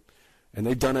do it. And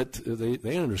they've done it.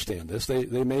 They understand this.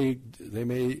 They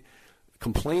may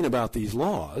complain about these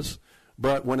laws,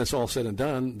 but when it's all said and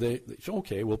done, they say,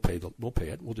 okay, we'll pay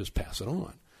it. We'll just pass it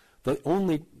on. The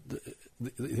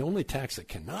only tax that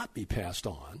cannot be passed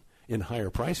on in higher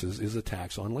prices is a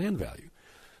tax on land value.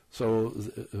 So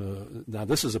now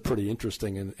this is a pretty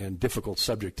interesting and difficult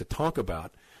subject to talk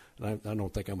about, and I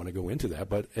don't think I'm going to go into that,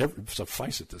 but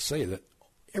suffice it to say that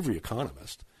every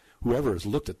economist, whoever has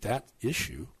looked at that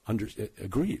issue,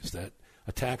 agrees that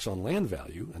a tax on land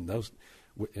value, and those,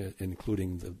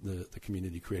 including the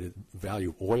community-created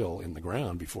value of oil in the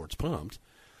ground before it's pumped,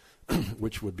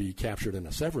 which would be captured in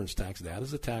a severance tax, that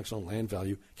is a tax on land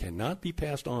value, cannot be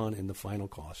passed on in the final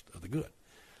cost of the good.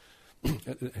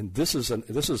 And this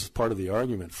is part of the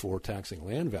argument for taxing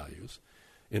land values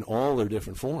in all their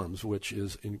different forms, which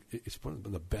is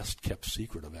the best kept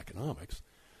secret of economics.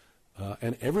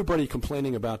 And everybody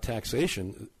complaining about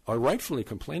taxation are rightfully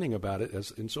complaining about it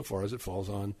insofar as it falls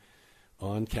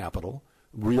on capital,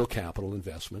 real capital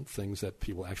investment, things that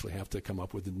people actually have to come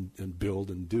up with and build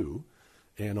and do,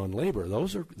 and on labor.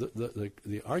 Those are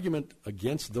the argument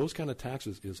against those kind of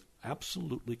taxes is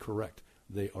absolutely correct.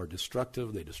 They are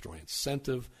destructive. They destroy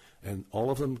incentive, and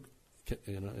all of them,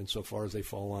 insofar as they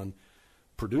fall on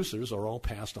producers, are all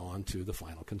passed on to the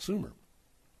final consumer.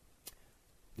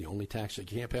 The only tax that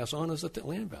you can't pass on is the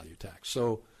land value tax.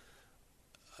 So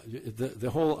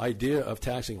the whole idea of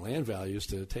taxing land values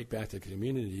to take back to the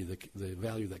community the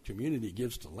value that community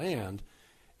gives to land,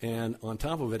 and on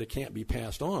top of it, it can't be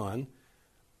passed on,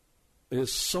 is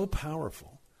so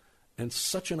powerful and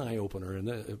such an eye-opener, and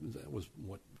that was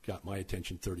what got my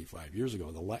attention 35 years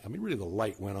ago. Really the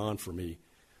light went on for me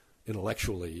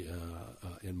intellectually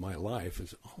in my life.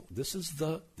 This is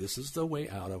the way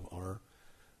out of our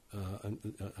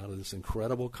out of this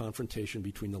incredible confrontation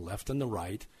between the left and the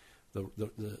right,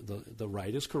 The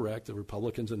right is correct. The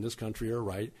Republicans in this country are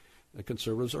right. The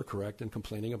conservatives are correct in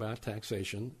complaining about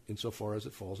taxation insofar as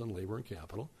it falls on labor and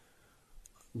capital.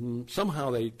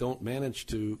 Somehow they don't manage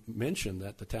to mention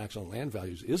that the tax on land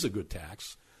values is a good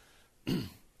tax.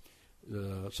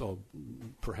 So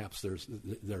perhaps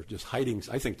they're just hiding.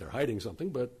 I think they're hiding something,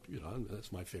 but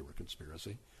that's my favorite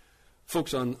conspiracy.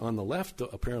 Folks on the left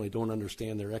apparently don't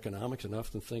understand their economics enough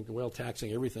to think, well,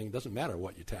 taxing everything doesn't matter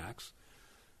what you tax,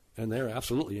 and they're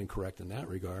absolutely incorrect in that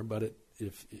regard. But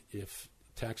if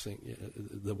taxing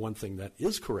the one thing that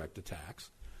is correct to tax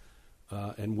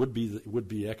and would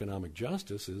be economic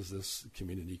justice is this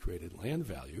community-created land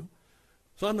value.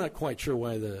 So I'm not quite sure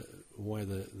why the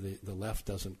left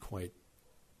doesn't quite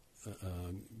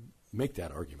make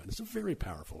that argument. It's a very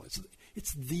powerful.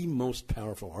 It's the most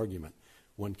powerful argument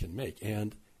one can make.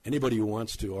 And anybody who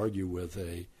wants to argue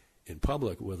in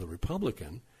public with a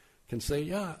Republican can say,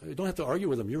 yeah, you don't have to argue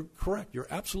with them. You're correct. You're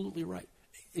absolutely right.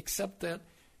 Except that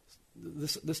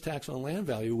this tax on land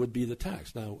value would be the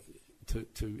tax. Now,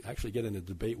 to actually get in a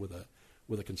debate with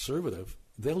a conservative,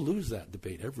 they'll lose that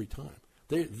debate every time.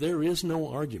 There is no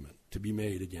argument to be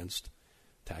made against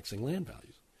taxing land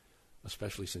values,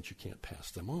 especially since you can't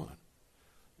pass them on.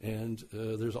 And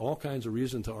there's all kinds of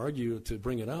reason to argue to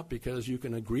bring it up because you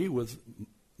can agree with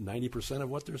 90% of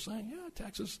what they're saying. Yeah,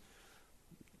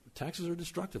 taxes are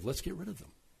destructive. Let's get rid of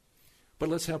them. But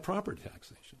let's have proper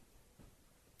taxation.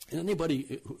 And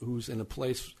anybody who's in a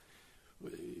place,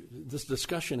 this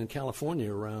discussion in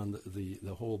California around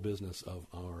the whole business of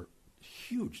our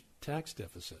huge tax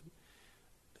deficit,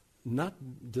 not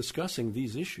discussing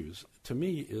these issues, to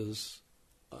me is,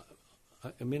 I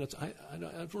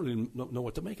don't really know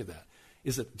what to make of that.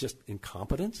 Is it just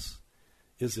incompetence?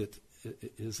 Is it?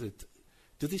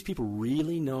 Do these people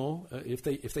really know? If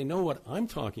they know what I'm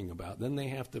talking about, then they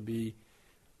have to be.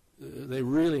 They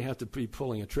really have to be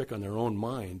pulling a trick on their own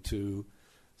mind to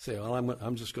say, well,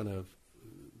 I'm just going to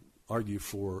argue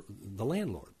for the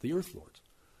landlord, the earth lords.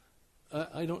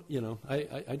 I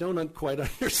don't quite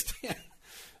understand.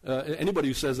 Anybody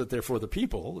who says that they're for the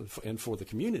people and for the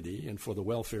community and for the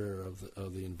welfare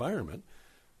of the environment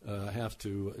you have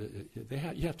to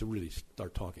really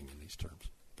start talking in these terms.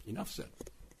 Enough said.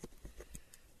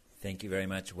 Thank you very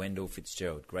much, Wendell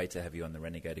Fitzgerald. Great to have you on the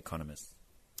Renegade Economist.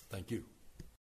 Thank you.